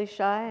was really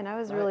shy, and I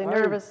was really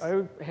nervous.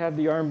 I had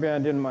the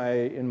armband in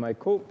my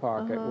coat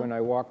pocket when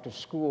I walked to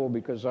school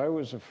because I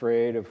was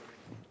afraid of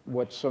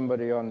what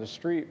somebody on the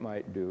street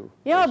might do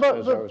as I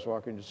was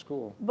walking to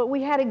school. But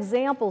we had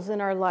examples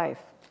in our life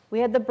We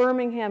had the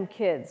Birmingham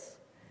kids,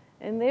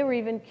 and they were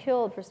even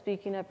killed for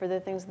speaking up for the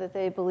things that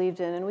they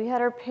believed in. And we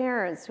had our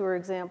parents who were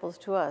examples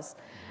to us.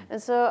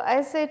 And so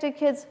I say to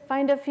kids,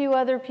 find a few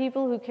other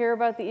people who care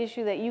about the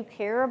issue that you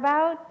care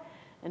about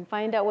and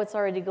find out what's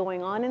already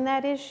going on in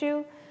that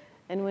issue.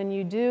 And when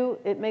you do,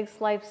 it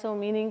makes life so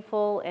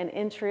meaningful and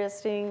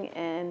interesting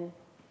and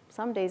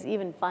some days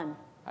even fun.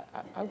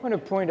 I want to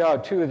point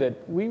out, too,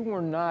 that we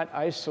were not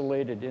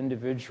isolated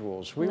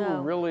individuals. We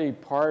were really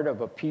part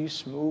of a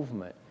peace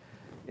movement.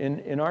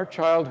 In our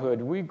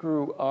childhood, we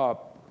grew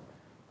up,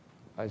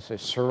 I'd say,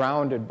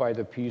 surrounded by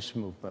the peace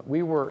movement.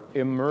 We were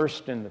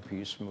immersed in the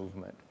peace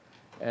movement.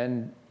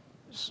 And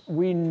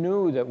we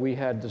knew that we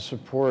had the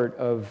support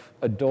of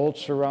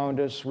adults around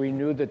us. We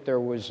knew that there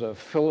was a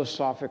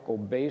philosophical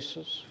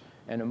basis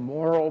and a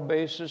moral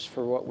basis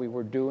for what we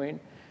were doing.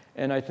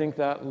 And I think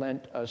that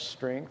lent us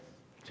strength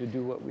to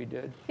do what we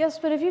did. Yes,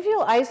 but if you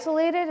feel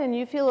isolated and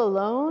you feel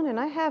alone, and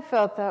I have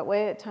felt that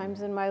way at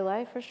times in my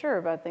life, for sure,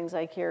 about things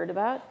I cared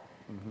about,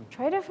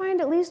 try to find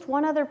at least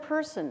one other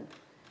person,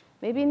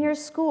 maybe in your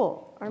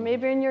school, or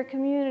maybe in your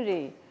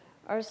community,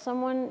 or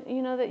someone,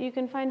 you know, that you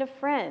can find a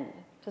friend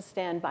to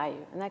stand by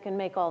you, and that can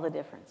make all the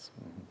difference.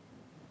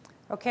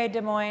 Okay,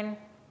 Des Moines,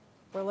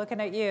 we're looking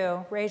at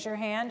you. Raise your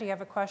hand. Do you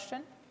have a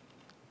question?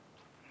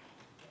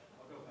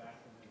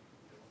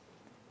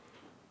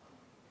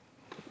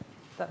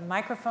 The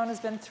microphone has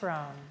been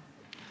thrown.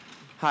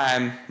 Hi,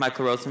 I'm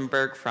Michael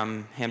Rosenberg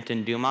from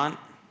Hampton Dumont,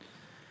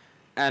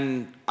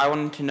 and I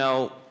wanted to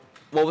know,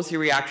 what was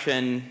your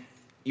reaction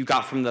you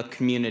got from the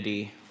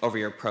community over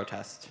your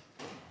protest?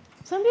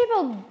 Some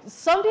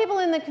people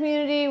in the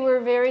community were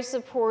very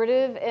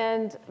supportive,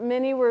 and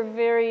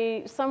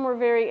some were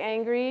very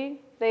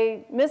angry.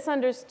 They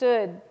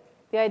misunderstood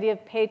the idea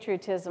of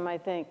patriotism, I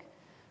think.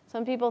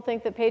 Some people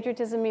think that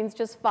patriotism means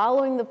just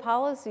following the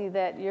policy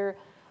that your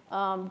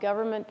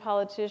government,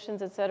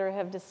 politicians, et cetera,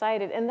 have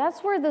decided. And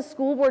that's where the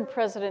school board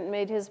president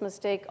made his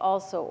mistake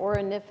also, or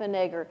a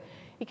Niffenegger.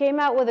 He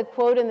came out with a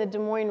quote in the Des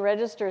Moines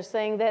Register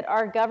saying that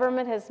our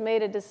government has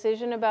made a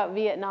decision about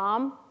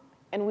Vietnam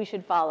and we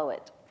should follow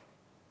it.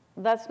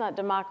 That's not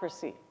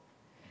democracy.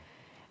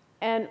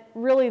 And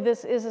really,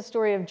 this is a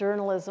story of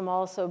journalism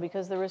also,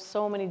 because there were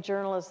so many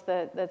journalists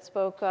that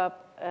spoke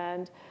up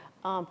and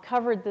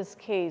covered this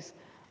case.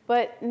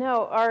 But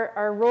no,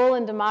 our role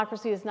in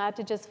democracy is not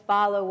to just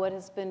follow what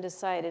has been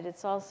decided.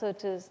 It's also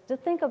to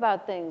think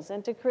about things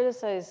and to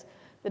criticize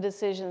the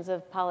decisions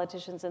of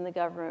politicians and the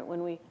government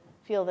when we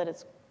feel that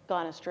it's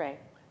gone astray.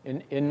 In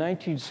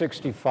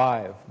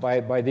 1965,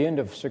 by the end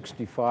of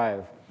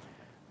 65,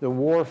 the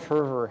war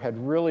fervor had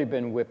really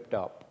been whipped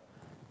up.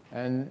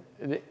 And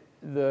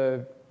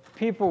the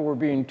people were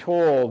being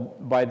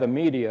told by the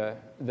media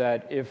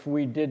that if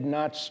we did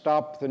not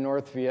stop the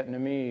North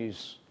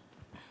Vietnamese,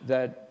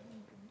 that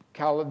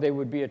they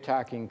would be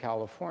attacking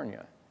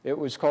California. It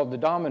was called the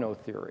domino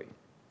theory.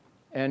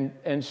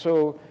 And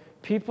so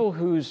people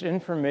whose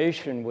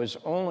information was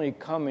only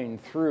coming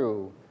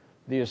through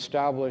the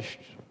established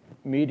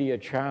media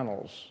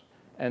channels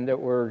and that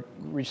were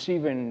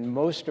receiving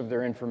most of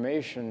their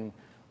information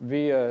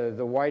via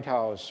the White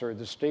House or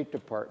the State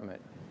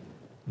Department,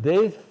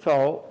 they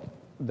felt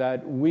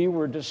that we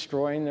were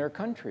destroying their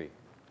country.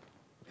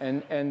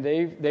 And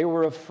they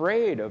were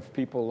afraid of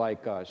people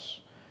like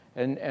us.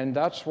 And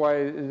that's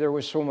why there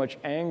was so much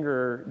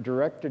anger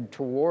directed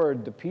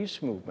toward the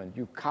peace movement.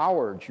 You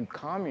cowards, you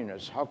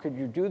communists, how could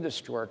you do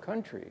this to our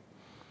country?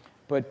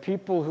 But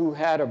people who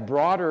had a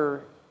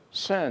broader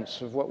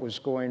sense of what was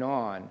going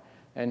on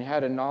and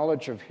had a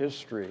knowledge of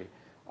history,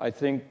 I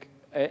think,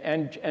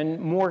 and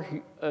more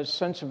a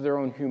sense of their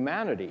own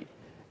humanity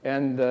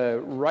and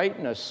the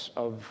rightness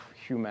of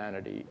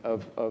humanity,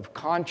 of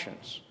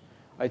conscience,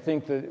 I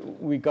think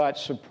that we got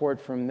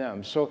support from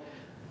them. So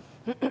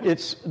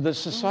the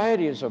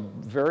society is a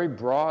very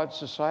broad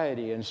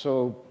society, and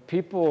so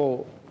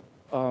people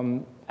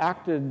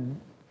acted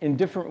in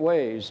different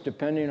ways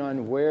depending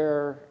on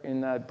where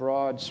in that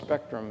broad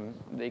spectrum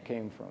they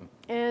came from.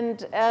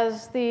 And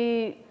as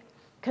the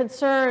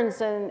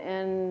concerns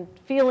and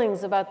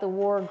feelings about the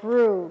war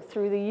grew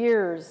through the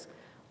years,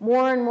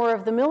 more and more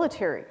of the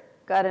military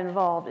got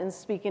involved in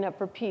speaking up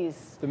for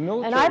peace. The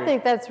military, and I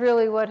think that's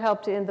really what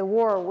helped to end the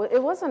war.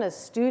 It wasn't a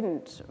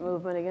student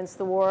movement against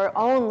the war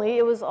only,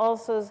 it was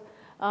also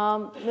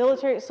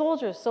military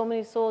soldiers, so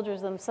many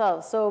soldiers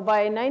themselves. So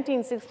by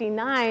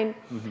 1969,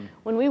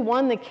 when we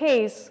won the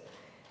case,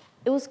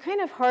 it was kind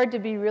of hard to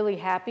be really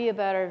happy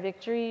about our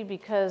victory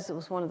because it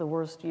was one of the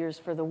worst years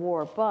for the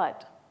war,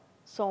 but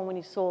so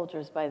many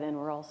soldiers by then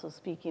were also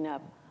speaking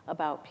up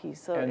about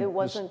peace. So it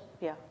wasn't,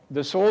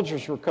 The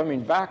soldiers were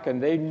coming back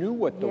and they knew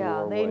what the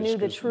war was. They knew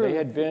the truth. They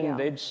had been,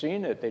 they'd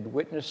seen it, they'd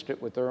witnessed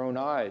it with their own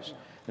eyes.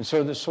 And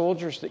so the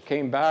soldiers that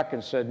came back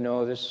and said,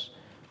 no, this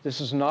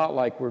is not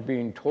like we're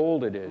being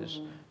told it is,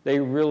 they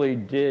really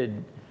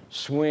did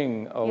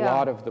swing a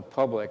lot of the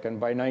public. And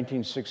by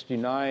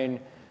 1969,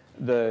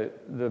 the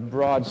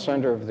broad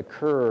center of the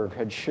curve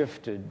had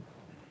shifted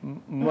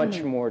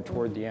much more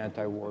toward the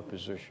anti-war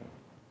position.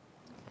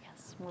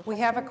 Yes. We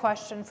have a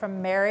question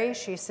from Mary.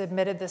 She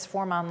submitted this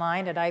form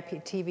online at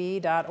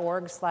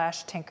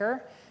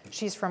iptv.org/tinker.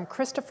 She's from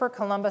Christopher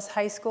Columbus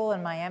High School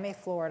in Miami,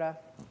 Florida.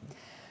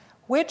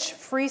 Which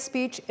free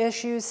speech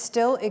issues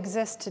still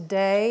exist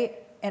today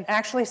and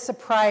actually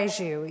surprise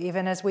you,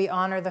 even as we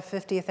honor the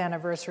 50th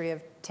anniversary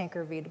of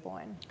Tinker v. Des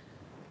Moines?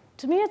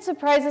 To me, it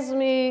surprises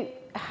me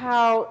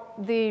how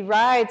the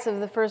rights of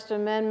the First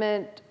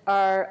Amendment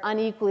are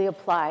unequally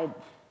applied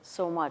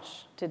so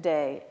much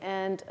today.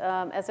 And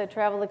as I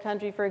travel the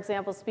country, for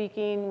example,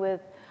 speaking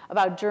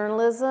about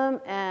journalism,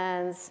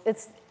 and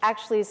it's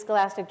actually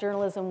Scholastic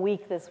Journalism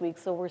Week this week,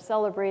 so we're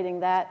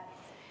celebrating that.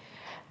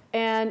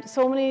 And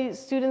so many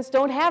students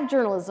don't have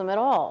journalism at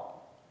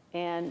all.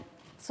 And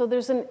so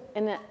there's an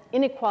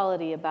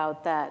inequality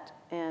about that.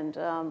 And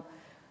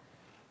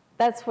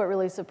that's what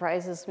really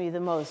surprises me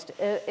the most.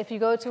 If you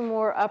go to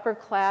more upper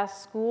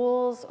class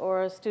schools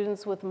or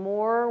students with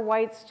more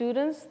white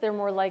students, they're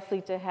more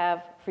likely to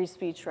have free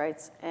speech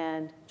rights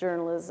and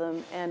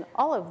journalism and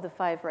all of the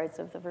 5 rights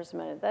of the First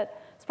Amendment.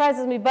 That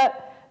surprises me,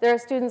 but there are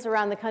students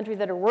around the country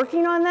that are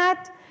working on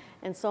that,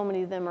 and so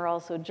many of them are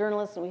also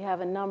journalists, and we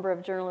have a number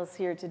of journalists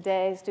here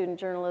today, student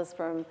journalists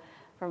from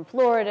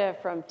Florida,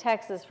 from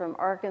Texas, from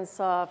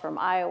Arkansas, from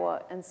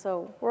Iowa, and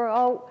so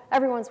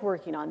everyone's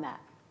working on that.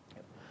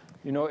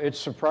 You know, it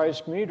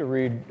surprised me to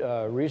read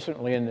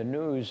recently in the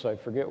news, I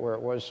forget where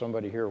it was,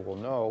 somebody here will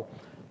know,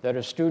 that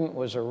a student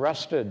was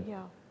arrested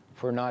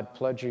for not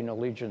pledging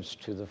allegiance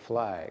to the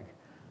flag.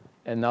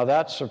 And now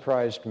that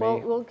surprised me.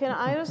 Well, can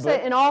I just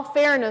say, in all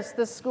fairness,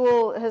 the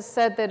school has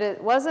said that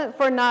it wasn't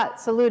for not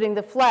saluting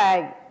the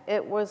flag,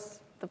 it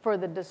was for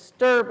the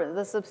disturbance,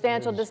 the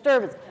substantial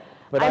disturbance.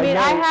 But I mean,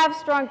 I have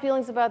strong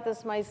feelings about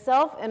this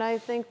myself, and I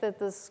think that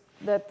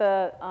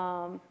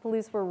the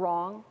police were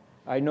wrong.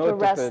 I know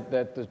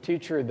that the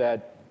teacher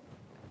that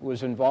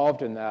was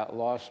involved in that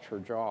lost her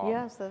job.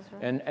 Yes, that's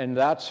right. And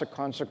that's a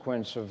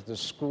consequence of the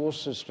school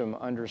system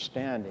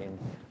understanding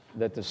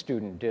that the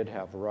student did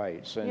have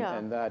rights.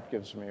 And that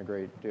gives me a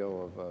great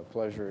deal of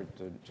pleasure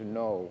to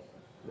know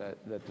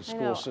that the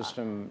school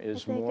system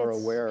is more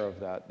aware of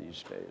that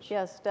these days.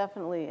 Yes,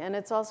 definitely. And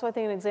it's also, I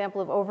think, an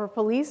example of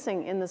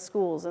over-policing in the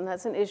schools, and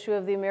that's an issue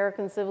of the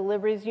American Civil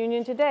Liberties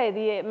Union today.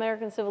 The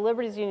American Civil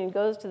Liberties Union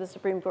goes to the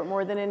Supreme Court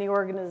more than any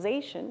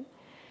organization,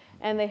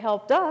 and they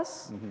helped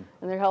us, and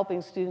they're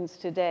helping students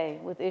today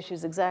with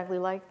issues exactly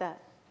like that.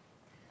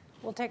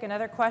 We'll take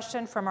another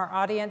question from our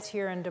audience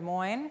here in Des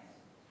Moines.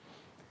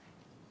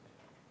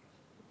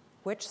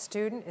 Which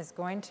student is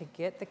going to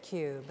get the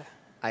cube?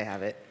 I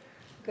have it.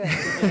 Good.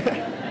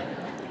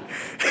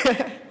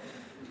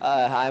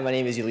 Hi, my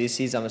name is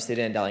Ulysses. I'm a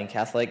student at Dowling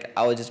Catholic.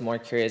 I was just more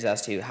curious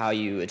as to how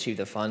you achieved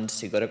the funds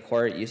to go to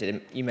court.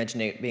 You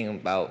mentioned it being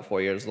about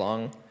 4 years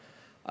long.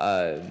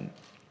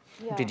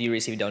 Did you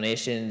receive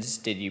donations?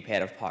 Did you pay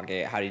out of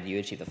pocket? How did you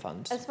achieve the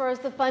funds? As far as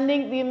the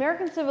funding, the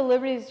American Civil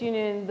Liberties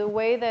Union, the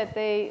way that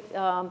they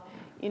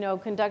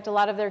conduct a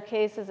lot of their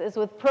cases is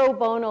with pro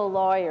bono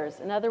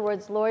lawyers. In other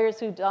words, lawyers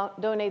who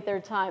donate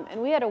their time.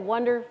 And we had a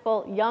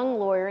wonderful young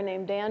lawyer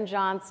named Dan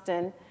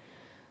Johnston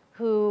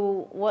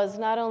who was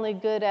not only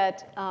good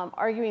at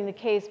arguing the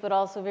case, but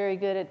also very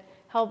good at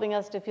helping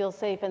us to feel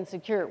safe and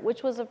secure,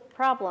 which was a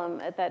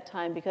problem at that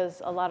time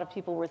because a lot of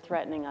people were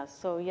threatening us.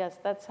 So yes,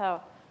 that's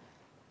how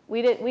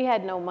we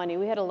had no money.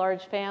 We had a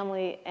large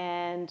family,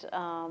 and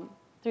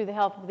through the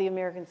help of the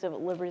American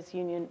Civil Liberties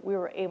Union, we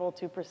were able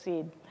to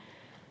proceed.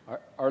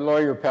 Our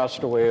lawyer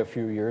passed away a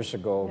few years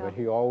ago, but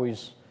he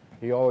always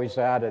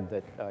added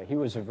that he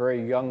was a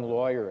very young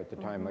lawyer at the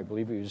time. I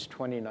believe he was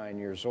 29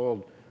 years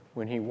old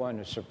when he won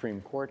a Supreme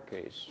Court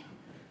case.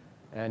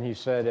 And he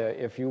said,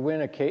 if you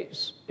win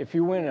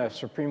a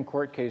Supreme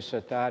Court case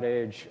at that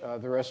age,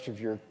 the rest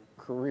of your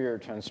career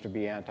tends to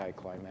be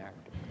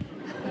anticlimactic.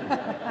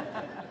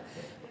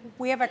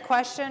 We have a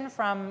question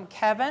from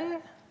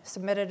Kevin,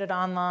 submitted it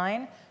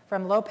online,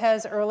 from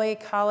Lopez Early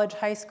College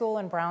High School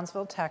in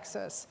Brownsville,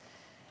 Texas.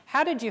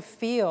 How did you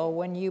feel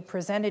when you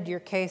presented your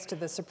case to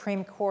the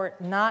Supreme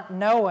Court not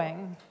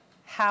knowing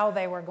how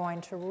they were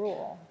going to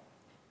rule?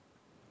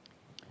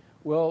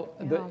 Well,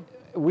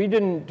 we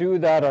didn't do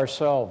that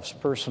ourselves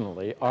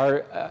personally.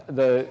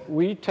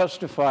 We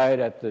testified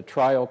at the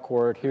trial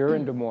court here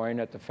in Des Moines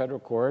at the federal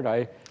court.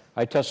 I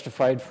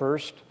testified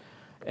first,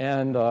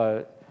 and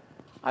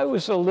I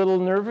was a little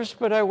nervous,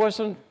 but I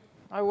wasn't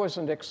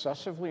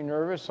excessively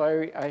nervous.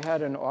 I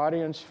had an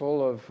audience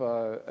full of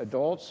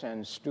adults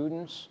and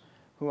students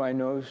who I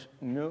knew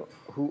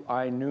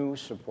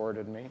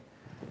supported me.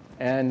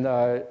 And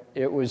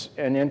it was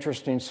an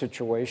interesting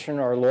situation.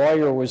 Our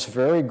lawyer was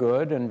very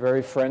good and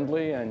very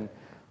friendly, and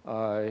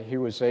he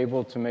was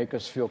able to make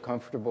us feel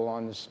comfortable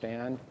on the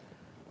stand.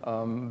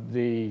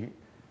 The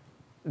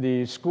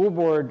school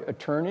board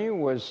attorney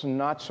was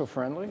not so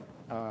friendly.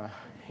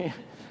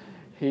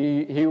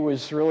 He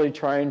was really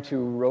trying to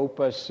rope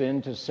us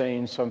into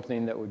saying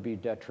something that would be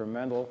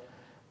detrimental.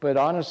 But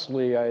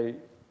honestly,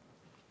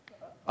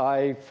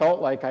 I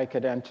felt like I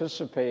could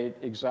anticipate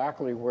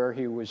exactly where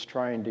he was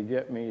trying to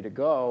get me to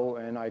go,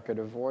 and I could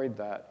avoid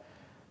that.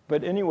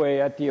 But anyway,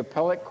 at the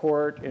appellate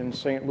court in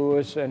St.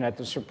 Louis and at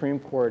the Supreme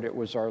Court, it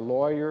was our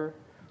lawyer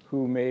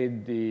who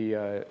made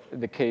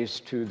the case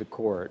to the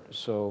court.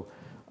 So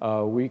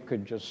we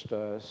could just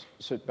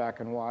sit back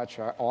and watch.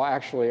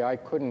 Actually, I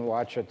couldn't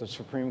watch at the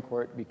Supreme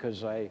Court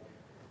because I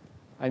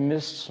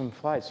missed some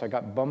flights. I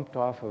got bumped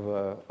off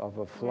of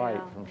a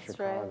flight from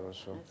Chicago. Right.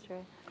 So. That's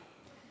right.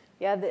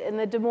 Yeah, and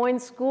the Des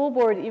Moines School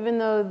Board, even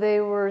though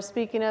they were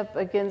speaking up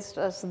against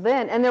us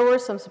then, and there were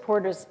some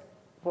supporters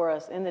for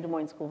us in the Des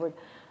Moines School Board,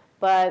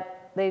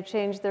 but they've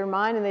changed their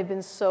mind and they've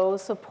been so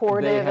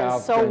supportive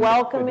and so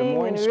welcoming,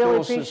 and we really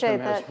appreciate that. The Des Moines school system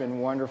has been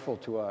wonderful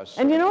to us.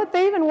 And you know what?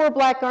 They even wore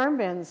black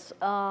armbands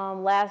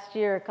last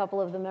year, a couple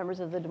of the members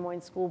of the Des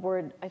Moines School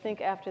Board, I think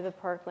after the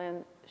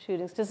Parkland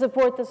shootings, to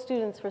support the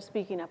students for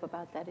speaking up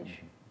about that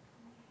issue.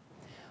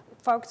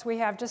 Folks, we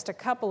have just a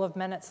couple of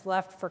minutes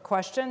left for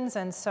questions,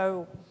 and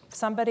so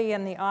somebody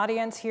in the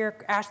audience here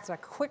asks a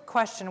quick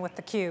question with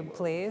the cube,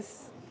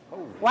 please.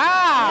 Oh.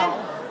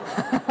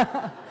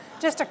 Wow!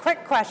 Just a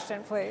quick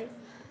question, please.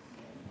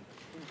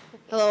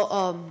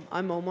 Hello,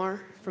 I'm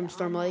Omar from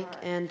Storm Lake,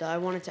 and I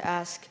wanted to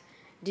ask,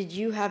 did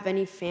you have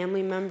any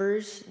family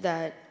members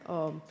that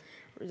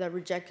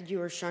rejected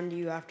you or shunned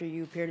you after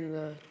you appeared in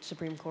the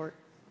Supreme Court?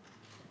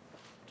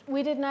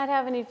 We did not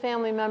have any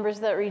family members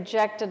that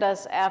rejected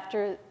us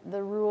after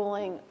the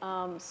ruling.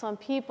 Some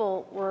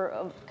people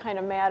were kind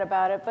of mad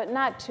about it, but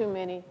not too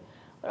many.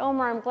 But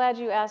Omar, I'm glad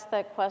you asked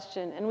that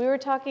question. And we were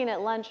talking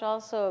at lunch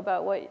also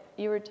about what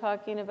you were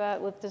talking about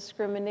with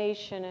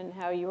discrimination and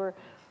how you were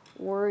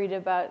worried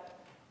about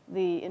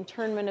the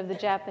internment of the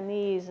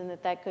Japanese and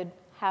that could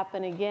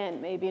happen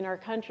again, maybe in our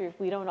country, if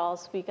we don't all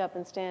speak up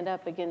and stand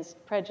up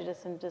against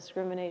prejudice and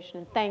discrimination.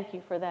 And thank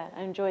you for that.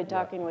 I enjoyed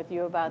talking with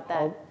you about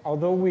that.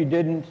 Although we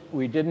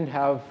didn't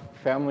have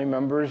family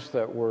members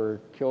that were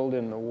killed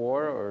in the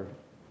war or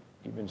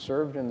even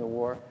served in the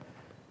war,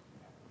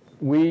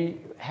 we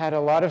had a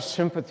lot of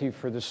sympathy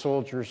for the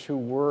soldiers who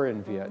were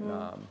in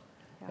Vietnam.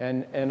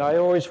 Yeah. And I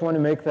always want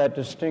to make that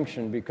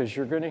distinction because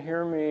you're going to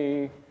hear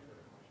me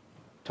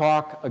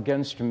talk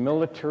against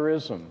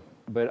militarism,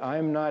 but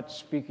I'm not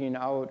speaking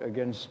out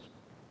against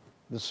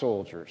the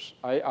soldiers.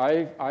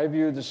 I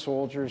view the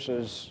soldiers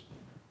as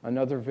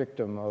another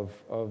victim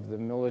of the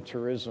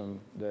militarism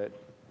that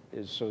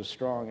is so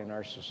strong in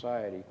our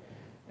society.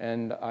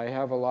 And I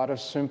have a lot of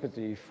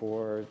sympathy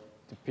for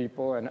the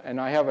people, and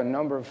I have a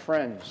number of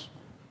friends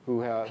who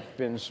have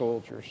been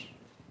soldiers.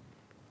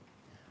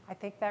 I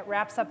think that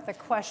wraps up the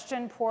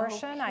question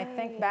portion. Okay. I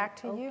think back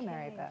to you,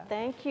 Mary Beth.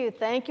 Thank you.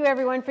 Thank you,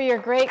 everyone, for your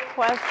great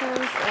questions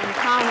and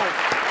comments.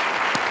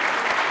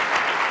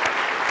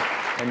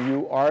 And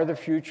you are the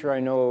future. I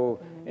know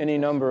any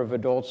number of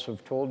adults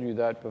have told you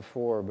that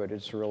before, but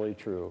it's really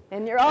true.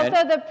 And you're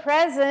also the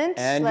present.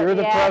 And you're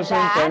the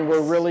present, and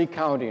we're really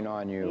counting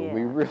on you. Yeah.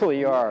 We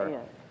really are. Yeah.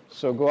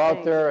 So go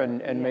out there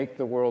and make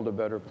the world a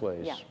better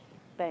place. Yeah.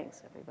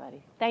 Thanks,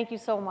 everybody. Thank you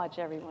so much,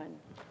 everyone.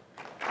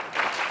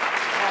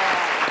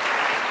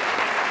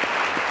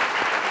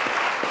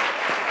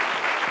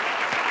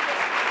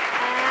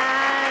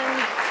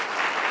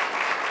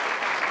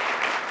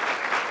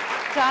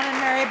 John and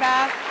Mary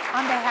Beth,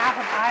 on behalf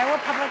of Iowa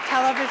Public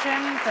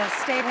Television, the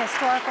State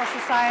Historical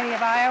Society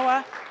of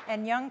Iowa,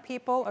 and young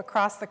people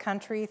across the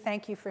country,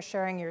 thank you for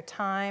sharing your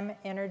time,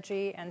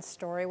 energy, and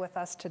story with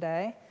us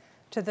today.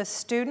 To the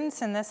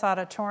students in this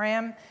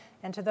auditorium,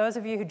 and to those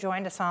of you who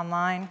joined us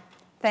online,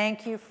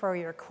 thank you for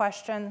your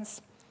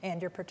questions and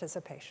your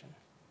participation.